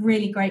always have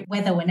really great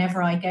weather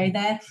whenever I go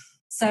there.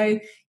 So,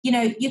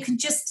 you can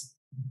just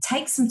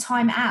take some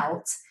time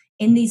out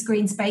in these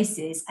green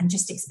spaces and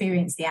just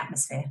experience the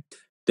atmosphere.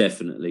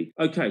 Definitely.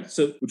 Okay,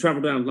 so we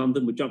travelled around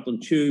London, we jumped on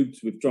tubes,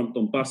 we've jumped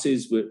on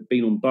buses, we've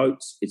been on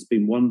boats, it's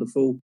been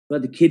wonderful.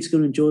 But the kids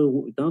going to enjoy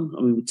what we've done?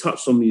 I mean, we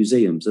touched on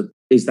museums.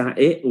 Is that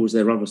it, or is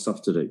there other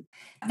stuff to do?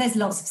 There's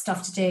lots of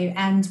stuff to do.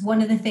 And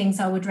one of the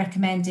things I would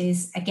recommend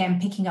is, again,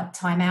 picking up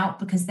Time Out,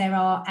 because there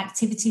are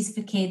activities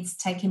for kids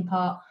taking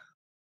part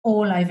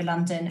all over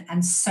London,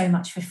 and so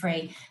much for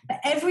free. But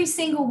every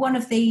single one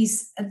of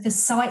these, the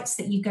sites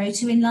that you go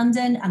to in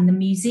London and the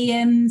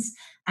museums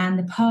and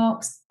the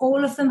parks,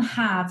 all of them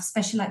have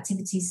special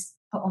activities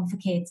put on for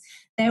kids.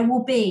 There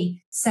will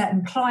be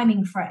certain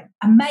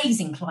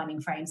amazing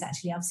climbing frames,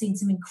 actually. I've seen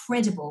some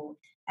incredible,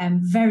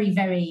 very,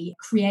 very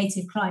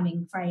creative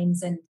climbing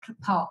frames and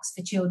parks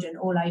for children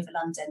all over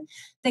London.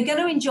 They're going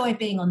to enjoy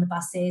being on the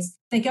buses.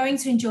 They're going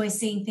to enjoy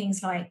seeing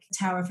things like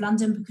Tower of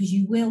London, because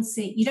you will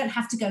see, you don't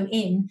have to go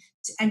in,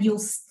 and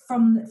you'll,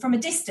 from a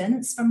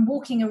distance, from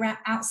walking around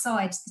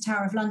outside the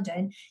Tower of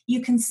London,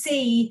 you can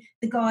see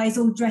the guys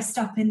all dressed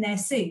up in their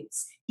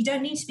suits. You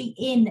don't need to be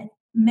in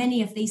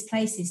many of these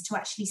places to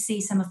actually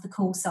see some of the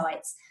cool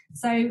sites.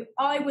 So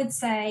I would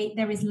say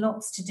there is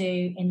lots to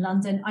do in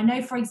London. I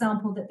know, for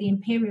example, that the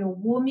Imperial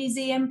War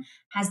Museum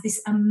has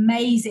this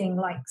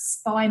amazing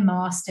Spy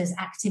Masters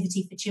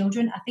activity for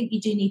children. I think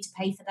you do need to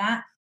pay for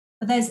that,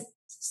 but there's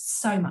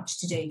so much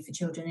to do for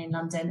children in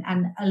London,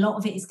 and a lot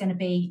of it is going to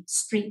be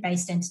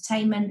street-based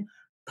entertainment,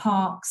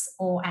 parks,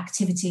 or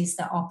activities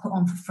that are put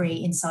on for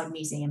free inside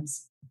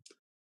museums.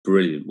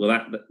 Brilliant.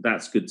 Well,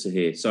 that's good to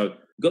hear. So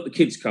we've got the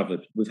kids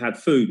covered. We've had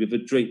food, we've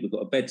had drink, we've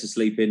got a bed to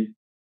sleep in.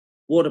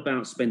 What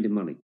about spending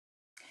money?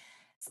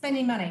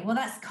 Spending money. Well,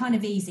 that's kind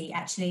of easy,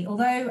 actually.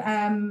 Although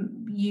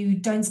you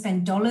don't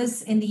spend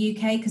dollars in the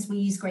UK, because we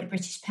use Great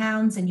British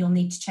pounds and you'll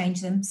need to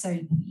change them. So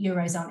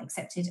euros aren't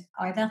accepted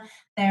either.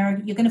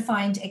 You're going to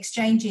find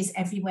exchanges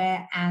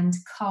everywhere, and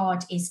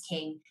card is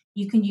king.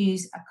 You can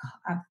use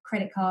a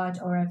credit card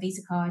or a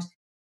Visa card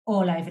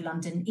all over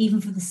London,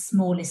 even for the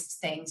smallest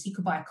things. You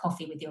could buy a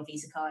coffee with your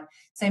Visa card.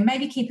 So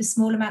maybe keep a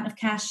small amount of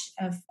cash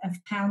of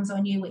pounds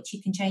on you, which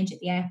you can change at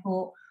the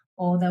airport,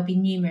 or there'll be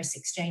numerous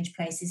exchange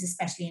places,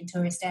 especially in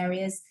tourist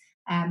areas.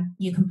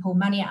 You can pull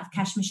money out of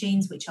cash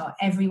machines, which are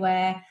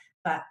everywhere.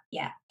 But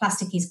yeah,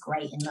 plastic is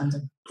great in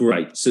London.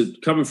 Great. So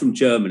coming from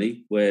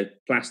Germany, where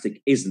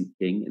plastic isn't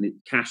king and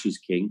cash is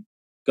king,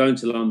 going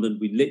to London,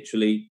 we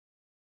literally,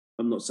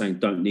 I'm not saying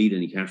don't need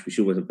any cash. We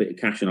should always have a bit of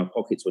cash in our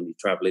pockets when you're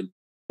travelling,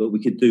 but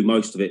we could do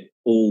most of it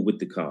all with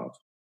the card.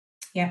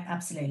 Yeah,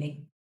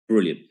 absolutely.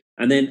 Brilliant.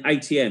 And then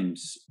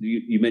ATMs,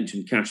 you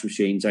mentioned cash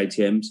machines,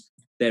 ATMs,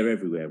 they're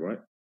everywhere, right?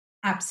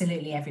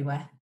 Absolutely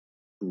everywhere.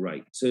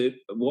 Great. So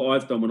what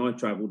I've done when I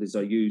travelled is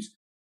I use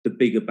the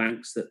bigger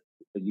banks that,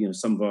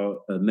 some of our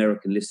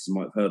American listeners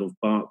might have heard of,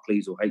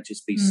 Barclays or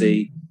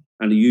HSBC,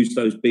 and I use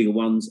those bigger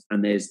ones,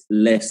 and there's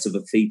less of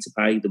a fee to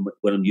pay than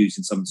when I'm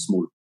using some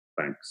smaller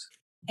banks.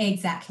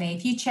 Exactly.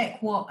 If you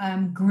check what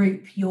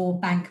group your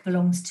bank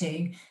belongs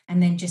to,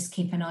 and then just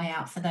keep an eye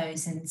out for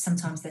those, and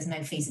sometimes there's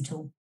no fees at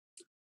all.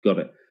 Got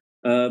it.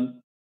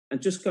 And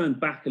just going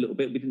back a little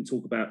bit, we didn't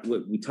talk about,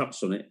 we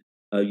touched on it.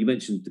 You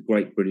mentioned the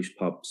Great British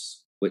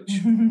pubs, which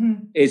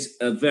is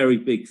a very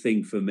big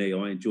thing for me.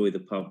 I enjoy the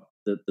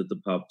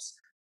pubs.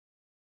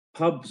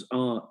 Pubs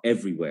are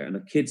everywhere, and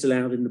are kids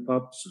allowed in the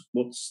pubs?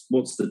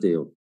 What's the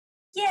deal?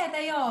 Yeah,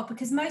 they are,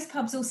 because most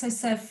pubs also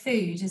serve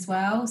food as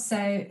well.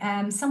 So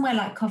somewhere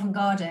like Covent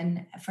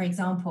Garden, for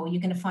example,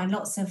 you're going to find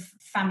lots of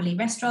family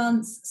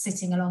restaurants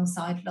sitting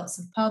alongside lots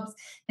of pubs.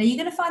 Now, you're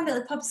going to find that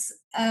the pubs,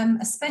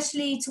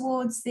 especially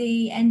towards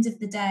the end of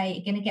the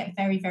day, are going to get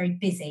very, very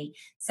busy.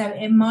 So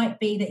it might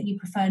be that you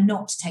prefer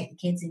not to take the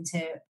kids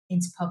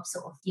into pubs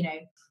sort of,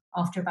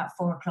 after about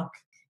 4 o'clock,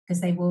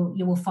 because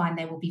you will find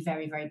they will be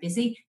very, very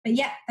busy. But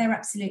yeah, they're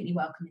absolutely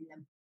welcome in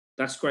them.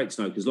 That's great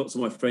to know, because lots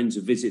of my friends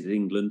who visited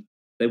England,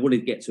 they wanted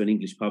to get to an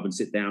English pub and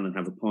sit down and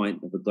have a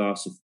pint of a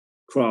glass of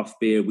craft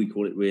beer, we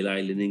call it real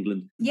ale in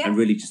England, and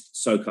really just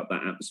soak up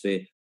that atmosphere.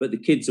 But the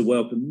kids are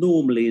welcome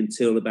normally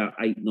until about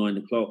 8, 9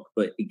 o'clock,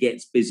 but it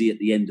gets busy at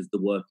the end of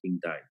the working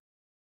day.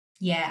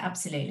 Yeah,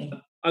 absolutely.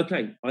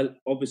 Okay,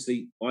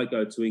 I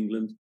go to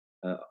England.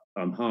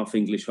 I'm half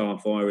English,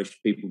 half Irish.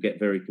 People get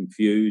very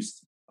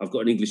confused. I've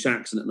got an English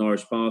accent and an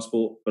Irish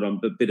passport, but I'm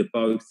a bit of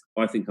both.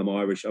 I think I'm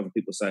Irish. Other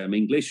people say I'm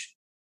English.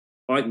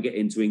 I can get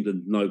into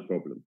England, no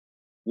problem.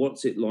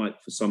 What's it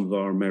like for some of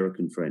our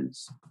American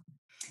friends?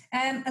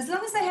 As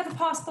long as they have a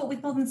passport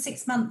with more than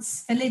 6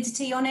 months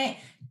validity on it,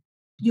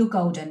 you're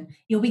golden.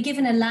 You'll be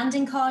given a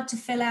landing card to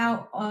fill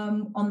out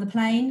on the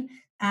plane.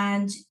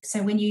 And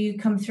so when you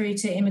come through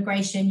to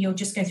immigration, you'll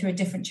just go through a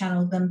different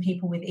channel than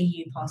people with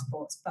EU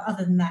passports. But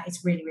other than that,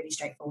 it's really, really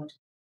straightforward.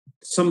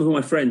 Some of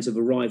my friends have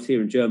arrived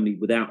here in Germany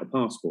without a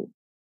passport,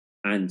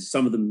 and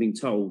some of them have been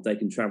told they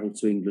can travel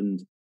to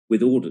England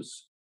with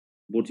orders.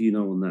 What do you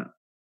know on that?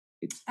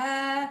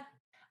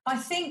 I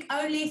think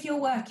only if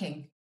you're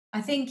working.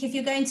 I think if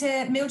you're going to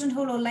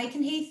Mildenhall or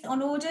Lakenheath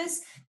on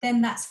orders,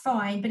 then that's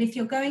fine. But if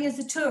you're going as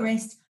a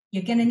tourist,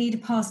 you're going to need a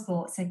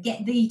passport. So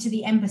get thee to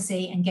the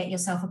embassy and get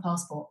yourself a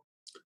passport.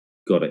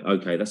 Got it.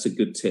 Okay, that's a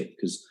good tip,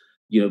 because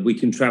we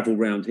can travel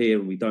around here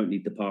and we don't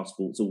need the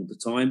passports all the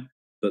time.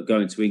 But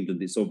going to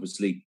England, it's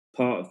obviously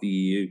part of the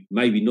EU.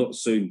 Maybe not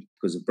soon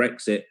because of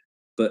Brexit,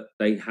 but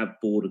they have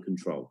border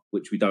control,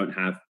 which we don't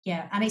have.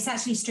 Yeah, and it's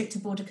actually stricter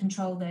border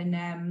control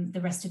than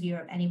the rest of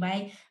Europe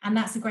anyway. And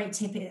that's a great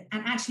tip.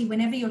 And actually,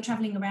 whenever you're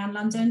travelling around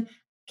London,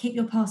 keep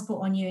your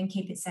passport on you and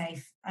keep it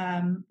safe.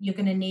 You're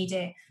going to need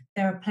it.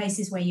 There are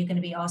places where you're going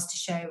to be asked to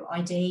show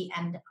ID,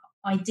 and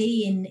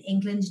ID in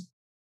England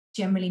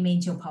generally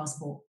means your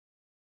passport.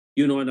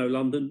 You and I know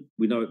London.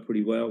 We know it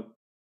pretty well.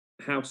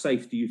 How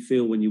safe do you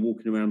feel when you're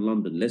walking around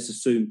London? Let's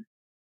assume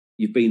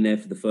you've been there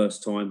for the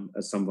first time,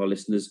 as some of our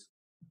listeners.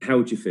 How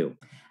would you feel?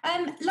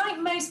 Like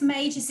most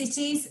major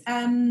cities,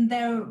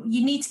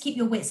 you need to keep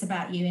your wits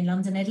about you in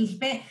London a little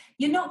bit.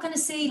 You're not going to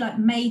see like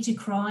major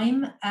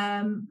crime,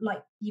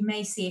 like you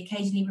may see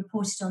occasionally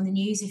reported on the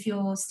news if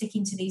you're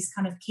sticking to these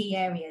kind of key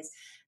areas.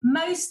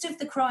 Most of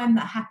the crime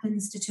that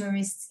happens to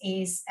tourists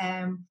is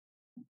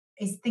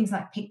things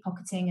like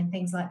pickpocketing and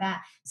things like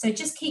that. So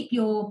just keep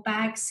your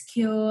bags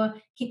secure,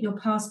 keep your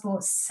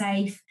passports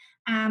safe.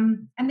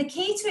 And the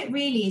key to it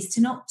really is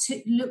to not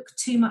look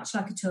too much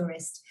like a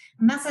tourist.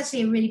 And that's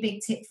actually a really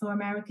big tip for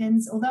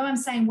Americans. Although I'm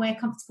saying wear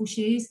comfortable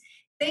shoes,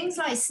 things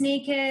like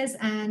sneakers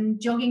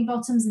and jogging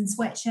bottoms and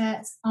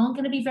sweatshirts aren't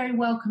going to be very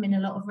welcome in a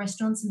lot of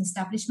restaurants and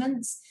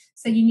establishments.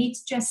 So you need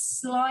to dress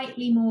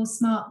slightly more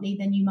smartly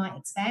than you might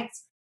expect.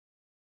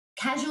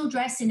 Casual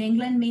dress in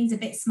England means a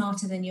bit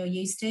smarter than you're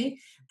used to.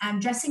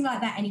 And dressing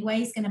like that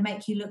anyway is going to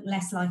make you look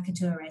less like a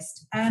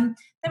tourist. There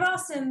are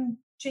some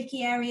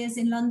tricky areas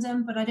in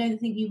London, but I don't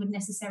think you would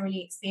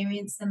necessarily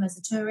experience them as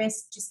a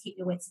tourist. Just keep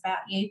your wits about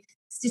you.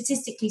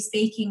 Statistically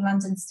speaking,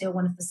 London's still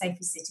one of the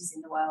safest cities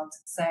in the world.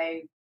 So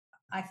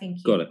I think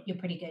you're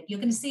pretty good. You're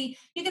going to see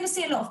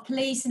a lot of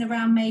police and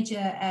around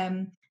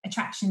major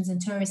attractions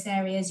and tourist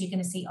areas. You're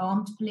going to see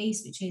armed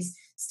police, which is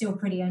still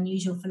pretty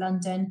unusual for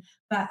London.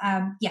 But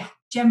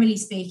generally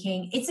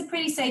speaking, it's a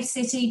pretty safe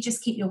city.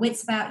 Just keep your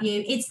wits about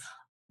you. It's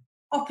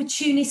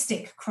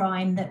opportunistic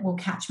crime that will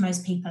catch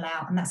most people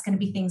out, and that's going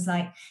to be things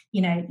like,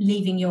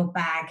 leaving your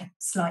bag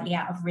slightly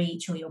out of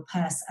reach or your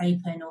purse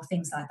open or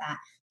things like that.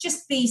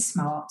 Just be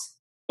smart.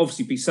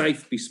 Obviously, be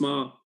safe, be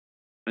smart,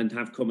 and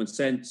have common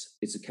sense.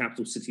 It's a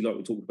capital city, like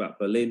we talked about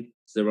Berlin.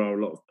 So there are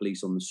a lot of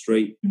police on the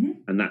street,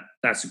 and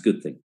that's a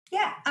good thing.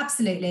 Yeah,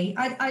 absolutely.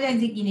 I don't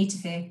think you need to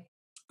fear.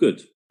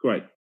 Good,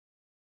 great.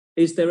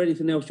 Is there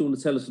anything else you want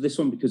to tell us for this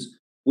one? Because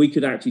we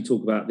could actually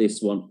talk about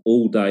this one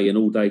all day and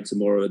all day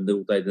tomorrow and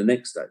all day the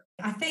next day.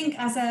 I think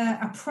as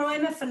a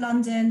primer for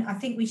London, I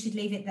think we should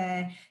leave it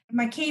there.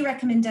 My key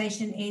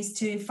recommendation is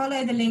to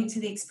follow the link to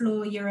the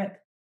Explore Europe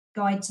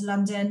guide to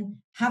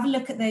London. Have a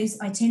look at those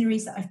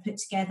itineraries that I've put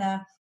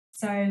together.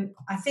 So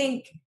I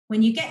think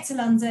when you get to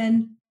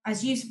London,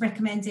 as you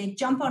recommended,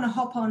 jump on a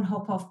hop-on,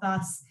 hop-off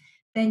bus,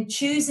 then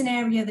choose an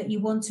area that you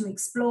want to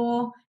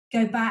explore,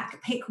 go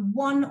back, pick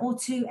 1 or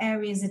 2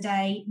 areas a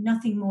day,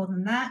 nothing more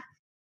than that.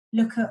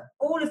 Look at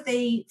all of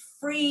the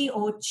free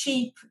or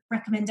cheap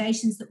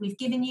recommendations that we've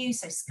given you.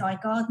 So Sky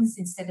Gardens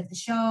instead of the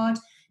Shard,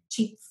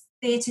 cheap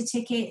theatre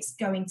tickets,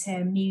 going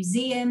to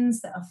museums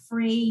that are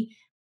free,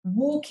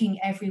 walking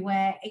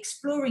everywhere,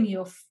 exploring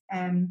your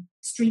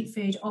street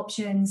food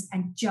options,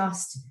 and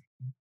just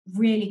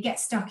really get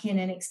stuck in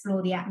and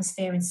explore the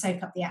atmosphere and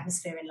soak up the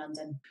atmosphere in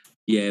London.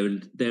 Yeah,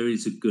 and there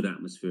is a good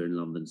atmosphere in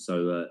London.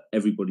 So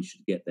everybody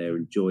should get there,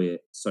 enjoy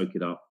it, soak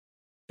it up,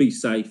 be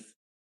safe,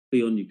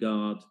 be on your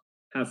guard.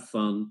 Have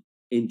fun,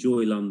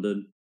 enjoy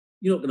London.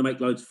 You're not going to make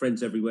loads of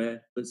friends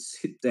everywhere, but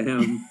sit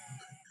down.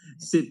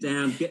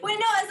 We're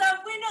not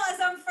as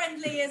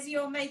unfriendly as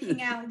you're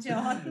making out,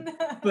 John.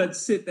 But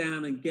sit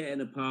down and get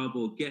in a pub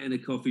or get in a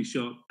coffee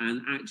shop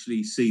and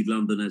actually see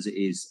London as it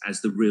is,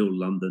 as the real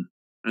London.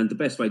 And the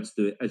best way to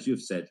do it, as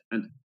you've said,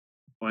 and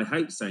I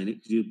hate saying it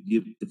because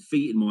you're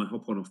defeating my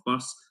hop-on-off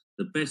bus.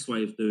 The best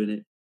way of doing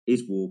it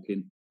is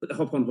walking, but the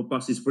hop-on-off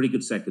bus is a pretty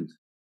good second.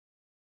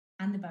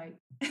 And the boat.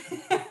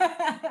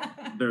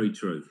 Very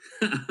true.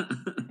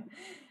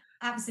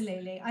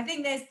 Absolutely. I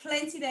think there's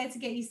plenty there to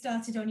get you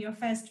started on your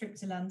first trip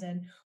to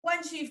London.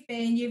 Once you've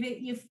been,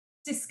 you've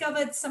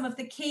discovered some of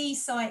the key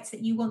sites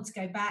that you want to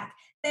go back,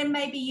 then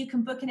maybe you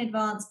can book in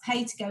advance,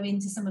 pay to go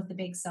into some of the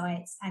big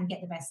sites and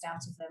get the best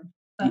out of them.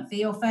 But for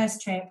your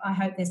first trip, I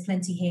hope there's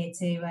plenty here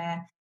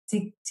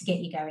to get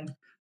you going.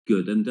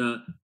 Good.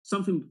 And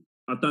something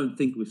I don't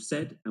think we've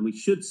said, and we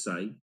should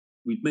say,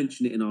 we've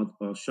mentioned it in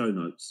our show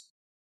notes.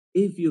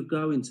 If you're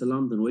going to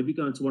London or if you're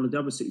going to one of the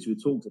other cities we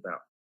talked about,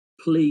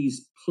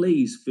 please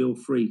feel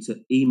free to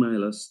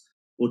email us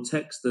or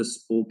text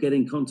us or get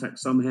in contact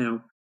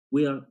somehow.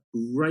 We are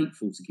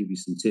grateful to give you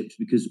some tips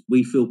because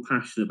we feel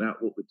passionate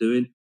about what we're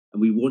doing and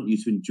we want you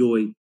to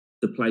enjoy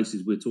the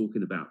places we're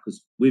talking about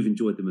because we've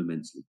enjoyed them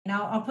immensely. And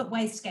I'll put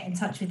ways to get in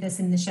touch with us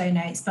in the show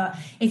notes. But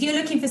if you're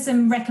looking for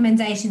some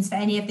recommendations for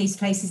any of these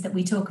places that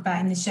we talk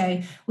about in the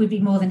show, we'd be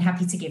more than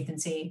happy to give them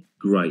to you.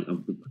 Great.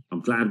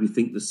 I'm glad we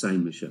think the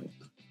same, Michelle.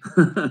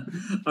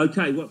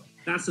 Okay, well,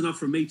 that's enough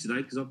from me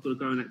today because I've got to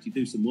go and actually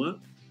do some work.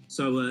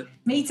 So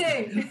me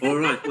too. All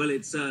right. Well,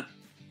 it's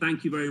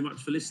thank you very much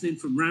for listening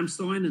from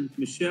Ramstein and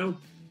Michelle.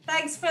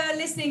 Thanks for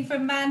listening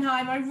from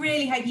Mannheim. I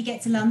really hope you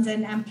get to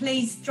London and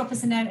please drop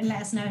us a note and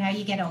let us know how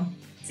you get on.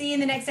 See you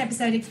in the next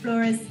episode,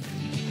 Explorers.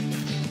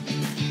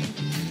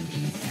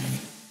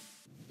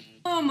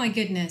 Oh my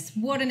goodness,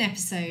 what an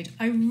episode.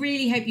 I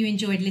really hope you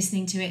enjoyed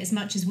listening to it as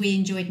much as we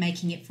enjoyed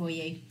making it for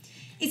you.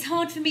 It's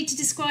hard for me to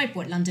describe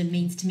what London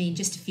means to me in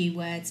just a few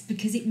words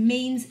because it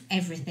means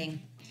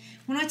everything.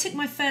 When I took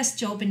my first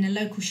job in a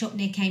local shop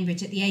near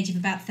Cambridge at the age of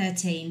about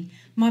 13,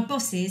 my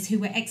bosses, who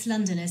were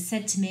ex-Londoners,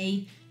 said to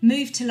me,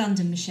 "Move to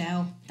London,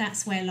 Michelle,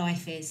 that's where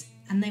life is."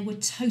 And they were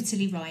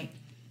totally right.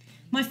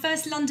 My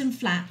first London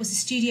flat was a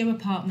studio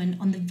apartment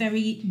on the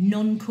very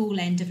non-cool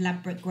end of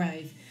Ladbroke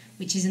Grove,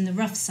 which is in the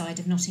rough side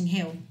of Notting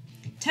Hill.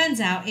 Turns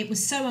out it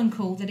was so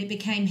uncool that it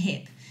became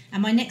hip,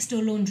 and my next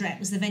door laundrette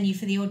was the venue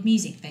for the odd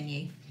music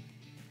venue.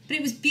 But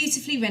it was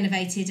beautifully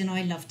renovated and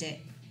I loved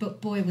it,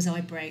 but boy was I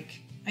broke.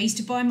 I used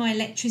to buy my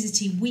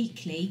electricity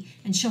weekly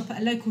and shop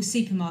at a local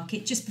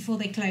supermarket just before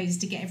they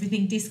closed to get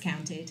everything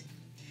discounted.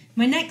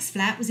 My next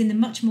flat was in the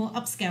much more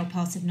upscale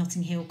part of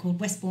Notting Hill called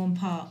Westbourne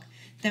Park,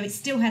 though it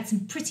still had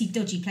some pretty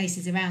dodgy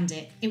places around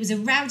it. It was a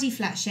rowdy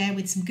flat share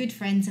with some good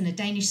friends and a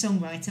Danish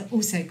songwriter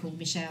also called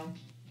Michelle.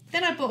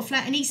 Then I bought a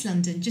flat in East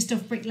London, just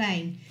off Brick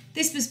Lane.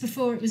 This was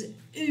before it was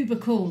uber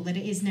cool that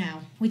it is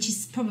now, which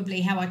is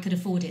probably how I could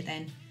afford it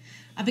then.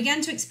 I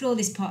began to explore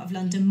this part of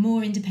London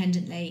more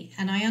independently,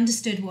 and I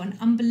understood what an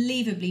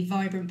unbelievably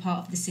vibrant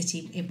part of the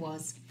city it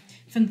was.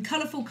 From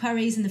colourful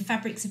curries and the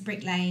fabrics of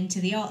Brick Lane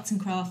to the arts and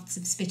crafts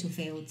of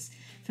Spitalfields,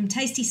 from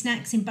tasty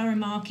snacks in Borough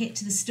Market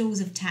to the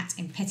stalls of tat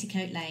in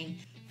Petticoat Lane,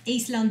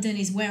 East London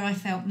is where I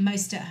felt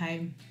most at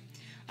home.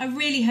 I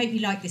really hope you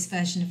like this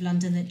version of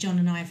London that John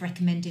and I have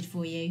recommended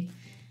for you.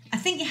 I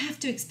think you have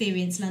to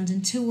experience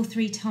London 2 or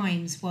 3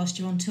 times whilst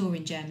you're on tour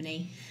in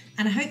Germany,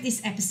 and I hope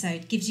this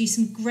episode gives you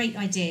some great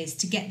ideas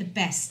to get the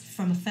best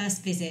from a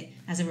first visit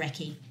as a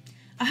recce.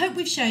 I hope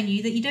we've shown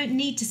you that you don't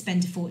need to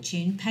spend a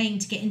fortune paying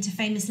to get into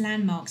famous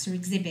landmarks or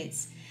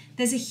exhibits.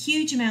 There's a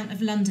huge amount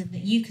of London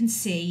that you can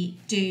see,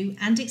 do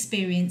and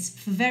experience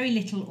for very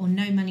little or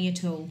no money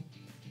at all.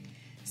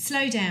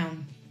 Slow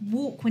down,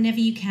 walk whenever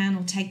you can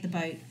or take the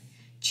boat.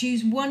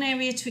 Choose one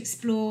area to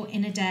explore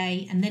in a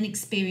day and then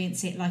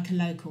experience it like a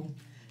local.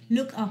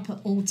 Look up at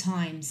all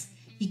times.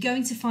 You're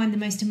going to find the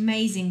most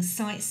amazing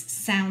sights,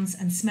 sounds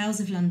and smells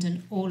of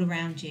London all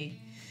around you.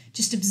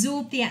 Just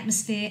absorb the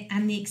atmosphere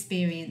and the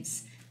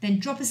experience. Then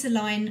drop us a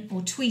line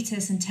or tweet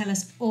us and tell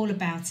us all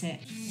about it.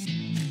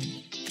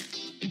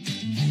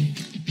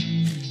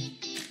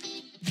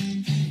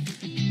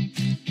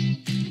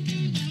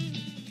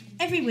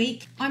 Every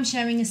week, I'm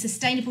sharing a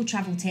sustainable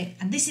travel tip,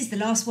 and this is the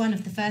last one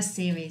of the first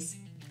series.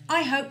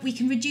 I hope we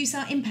can reduce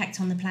our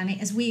impact on the planet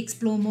as we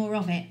explore more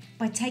of it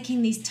by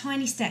taking these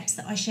tiny steps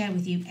that I share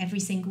with you every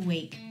single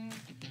week.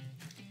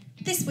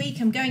 This week,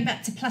 I'm going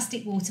back to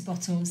plastic water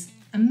bottles.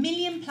 1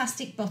 million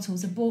plastic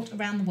bottles are bought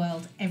around the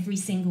world every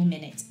single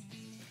minute.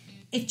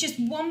 If just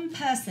 1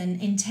 person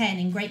in 10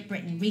 in Great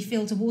Britain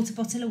refilled a water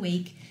bottle a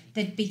week,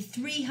 there'd be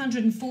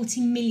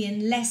 340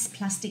 million less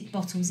plastic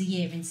bottles a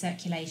year in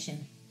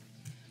circulation.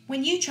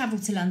 When you travel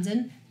to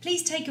London,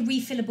 please take a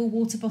refillable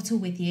water bottle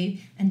with you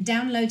and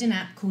download an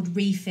app called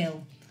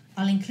Refill.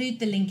 I'll include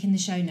the link in the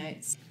show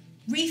notes.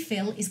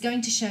 Refill is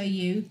going to show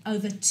you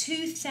over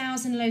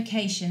 2,000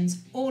 locations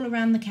all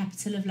around the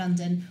capital of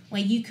London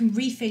where you can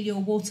refill your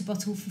water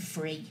bottle for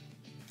free.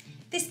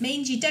 This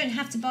means you don't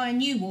have to buy a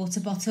new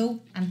water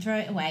bottle and throw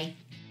it away.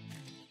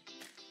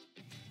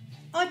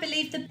 I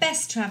believe the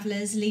best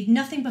travellers leave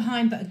nothing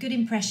behind but a good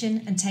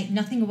impression and take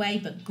nothing away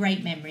but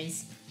great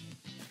memories.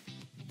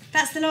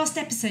 That's the last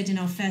episode in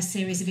our first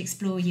series of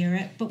Explore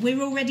Europe, but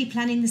we're already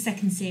planning the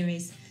second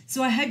series.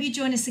 So I hope you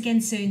join us again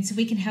soon so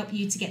we can help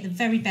you to get the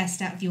very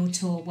best out of your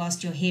tour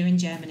whilst you're here in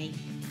Germany.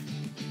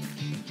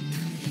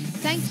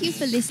 Thank you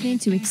for listening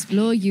to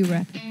Explore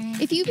Europe.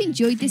 If you've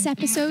enjoyed this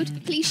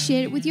episode, please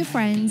share it with your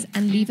friends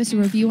and leave us a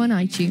review on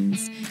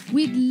iTunes.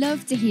 We'd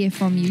love to hear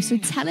from you, so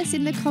tell us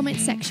in the comment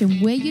section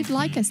where you'd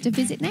like us to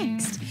visit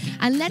next.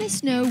 And let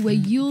us know where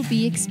you'll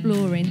be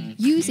exploring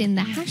using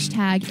the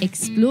hashtag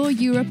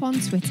ExploreEurope on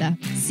Twitter.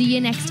 See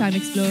you next time,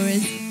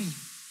 explorers.